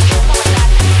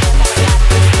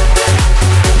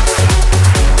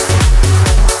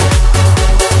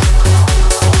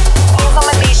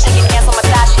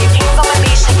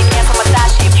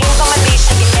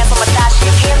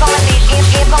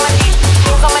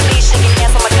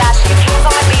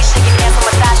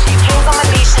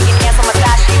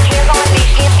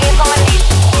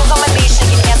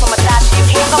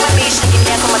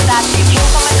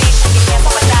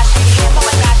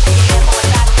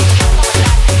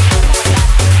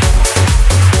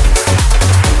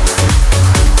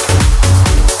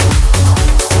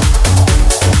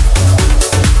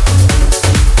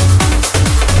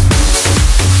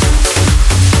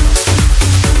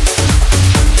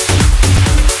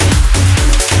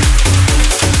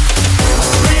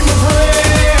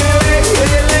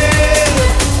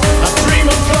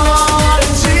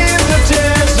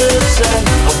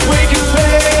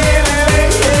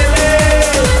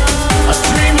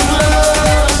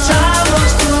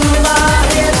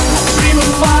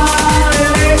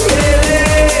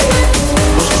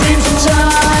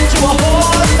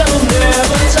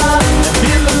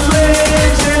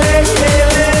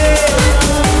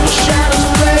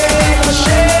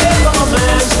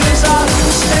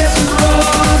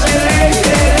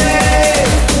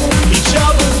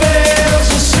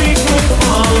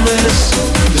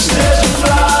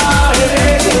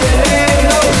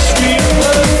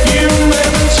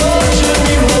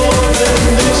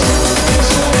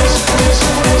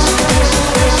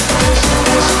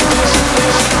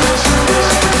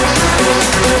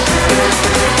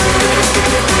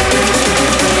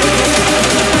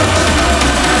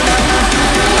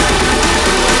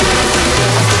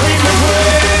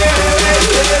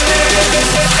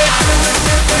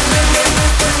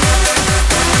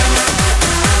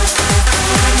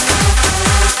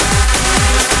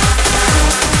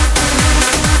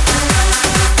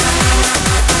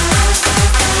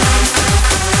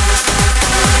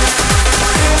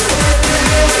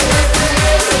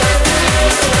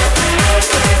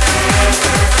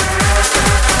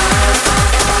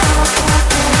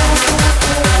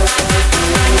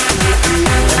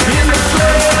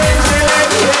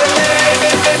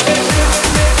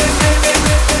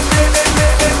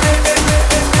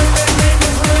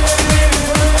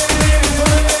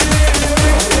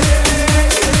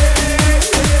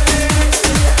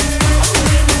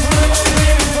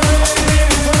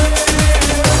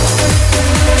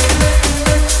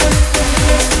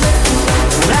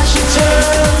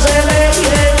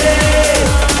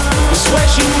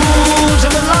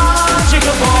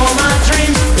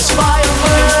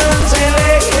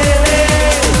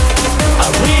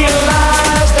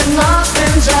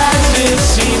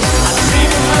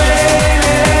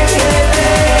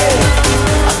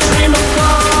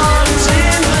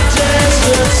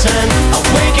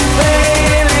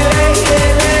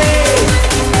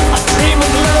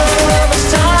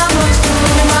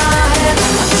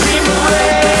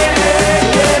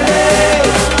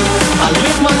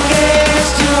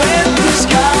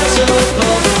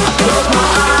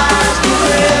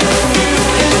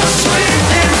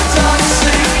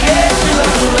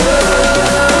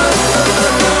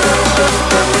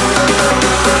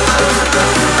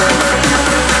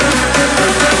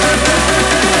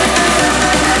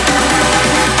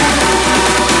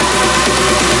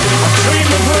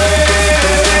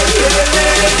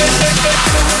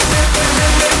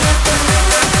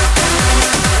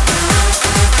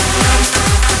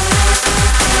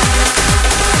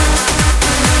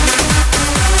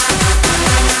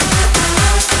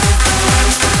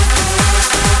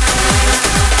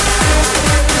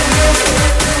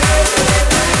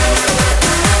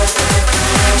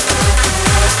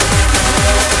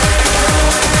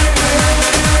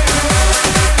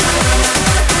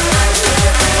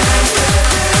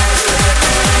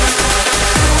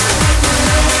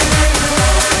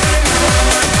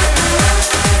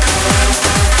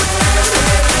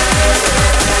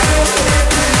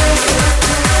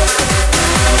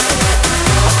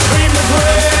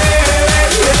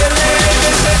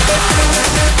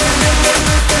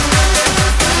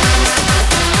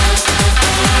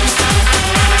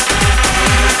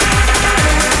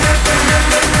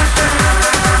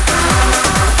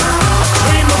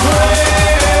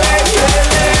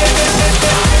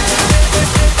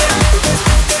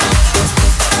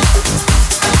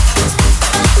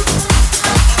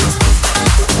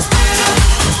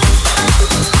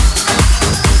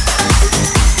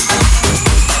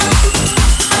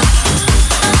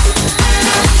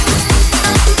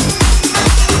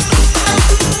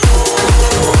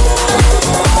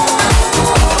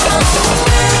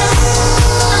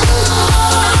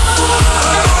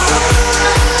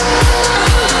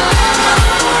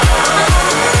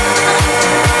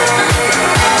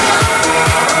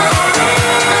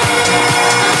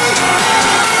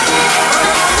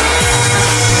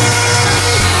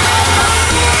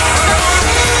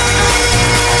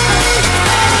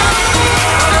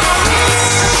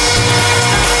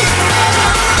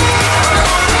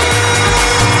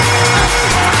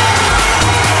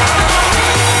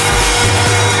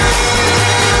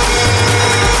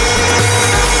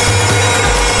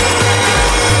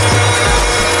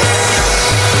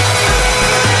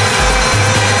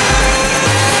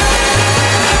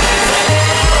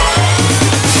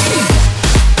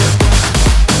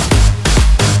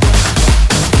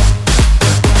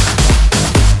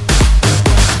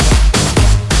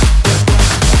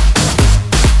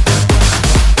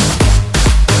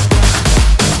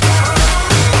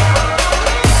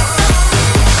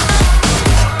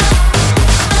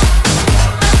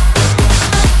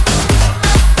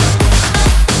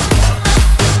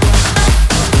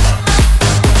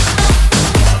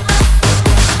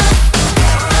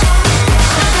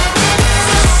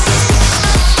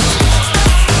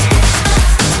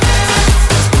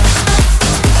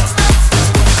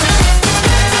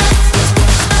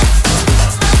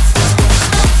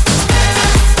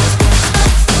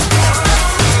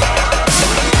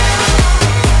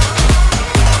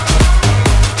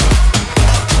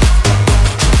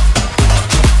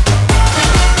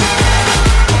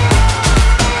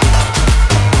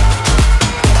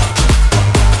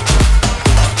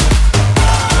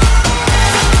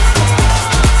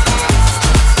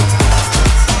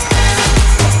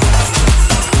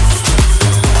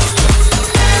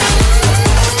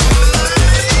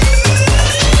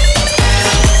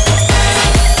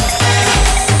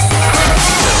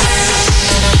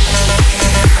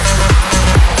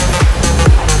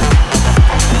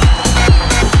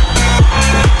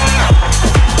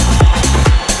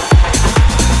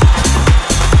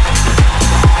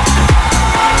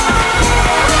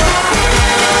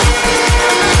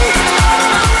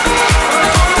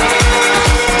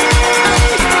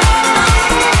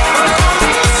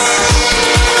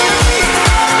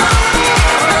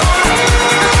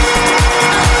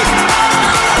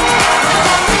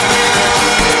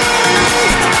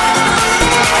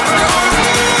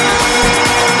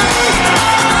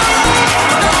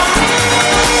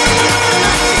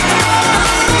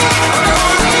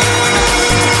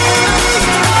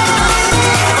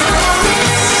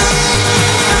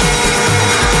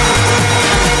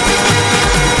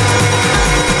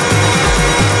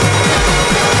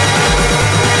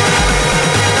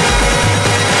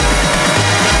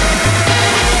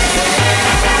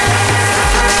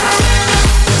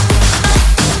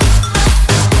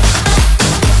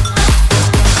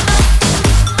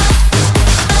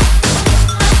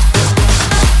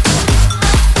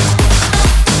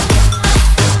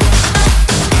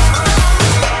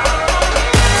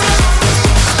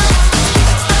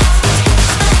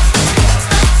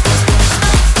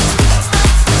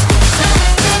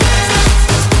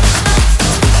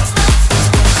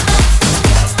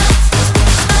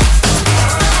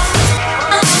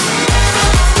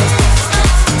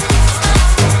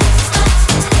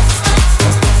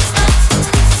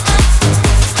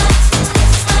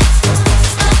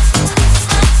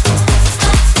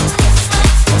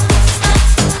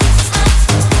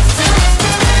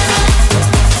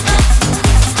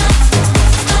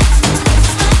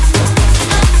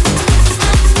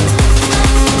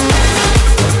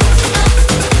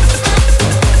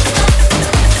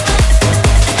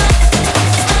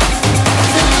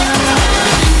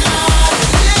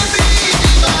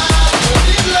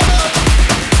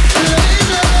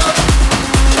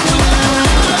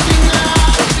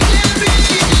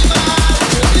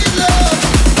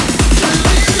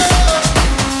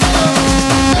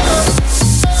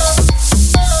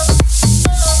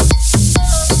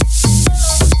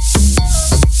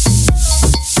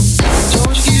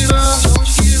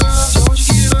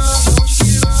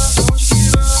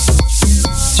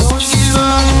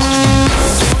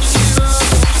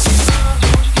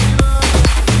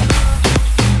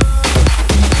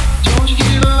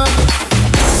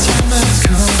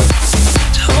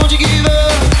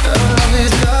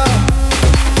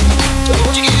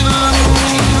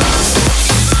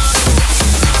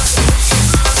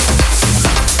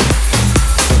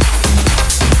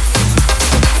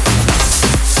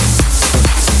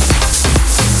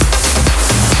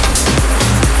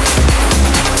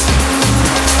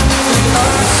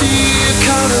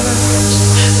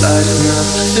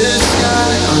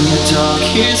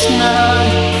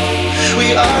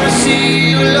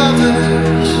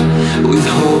 lovers with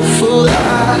hopeful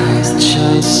eyes that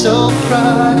shine so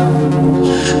bright,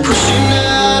 pushing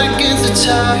out against the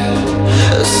tide.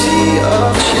 A sea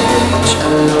of change,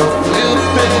 our love will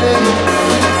bend.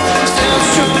 Stand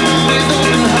strong with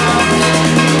open hearts,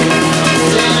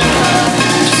 then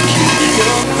just keep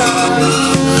your pride.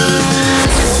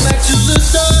 Let's go back to the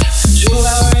start, to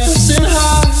our innocent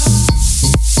hearts.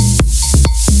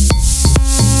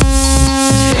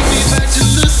 Take me back to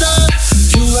the start,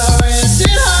 to our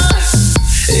innocent hearts,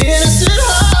 innocent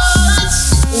hearts.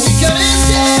 We got it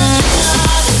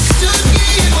tonight to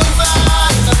keep on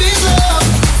fighting. Love is love,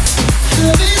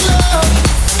 love is love.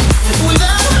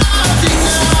 Without hearts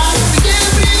ignite, we can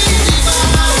be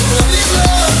divine. Love is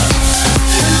love,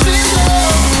 love is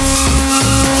love,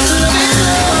 love is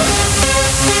love.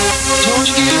 Don't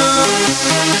you give up,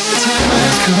 the time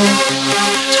has come.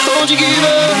 Don't you give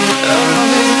up, our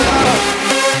love is love.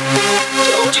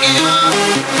 Don't you give up,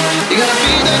 you gotta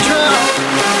be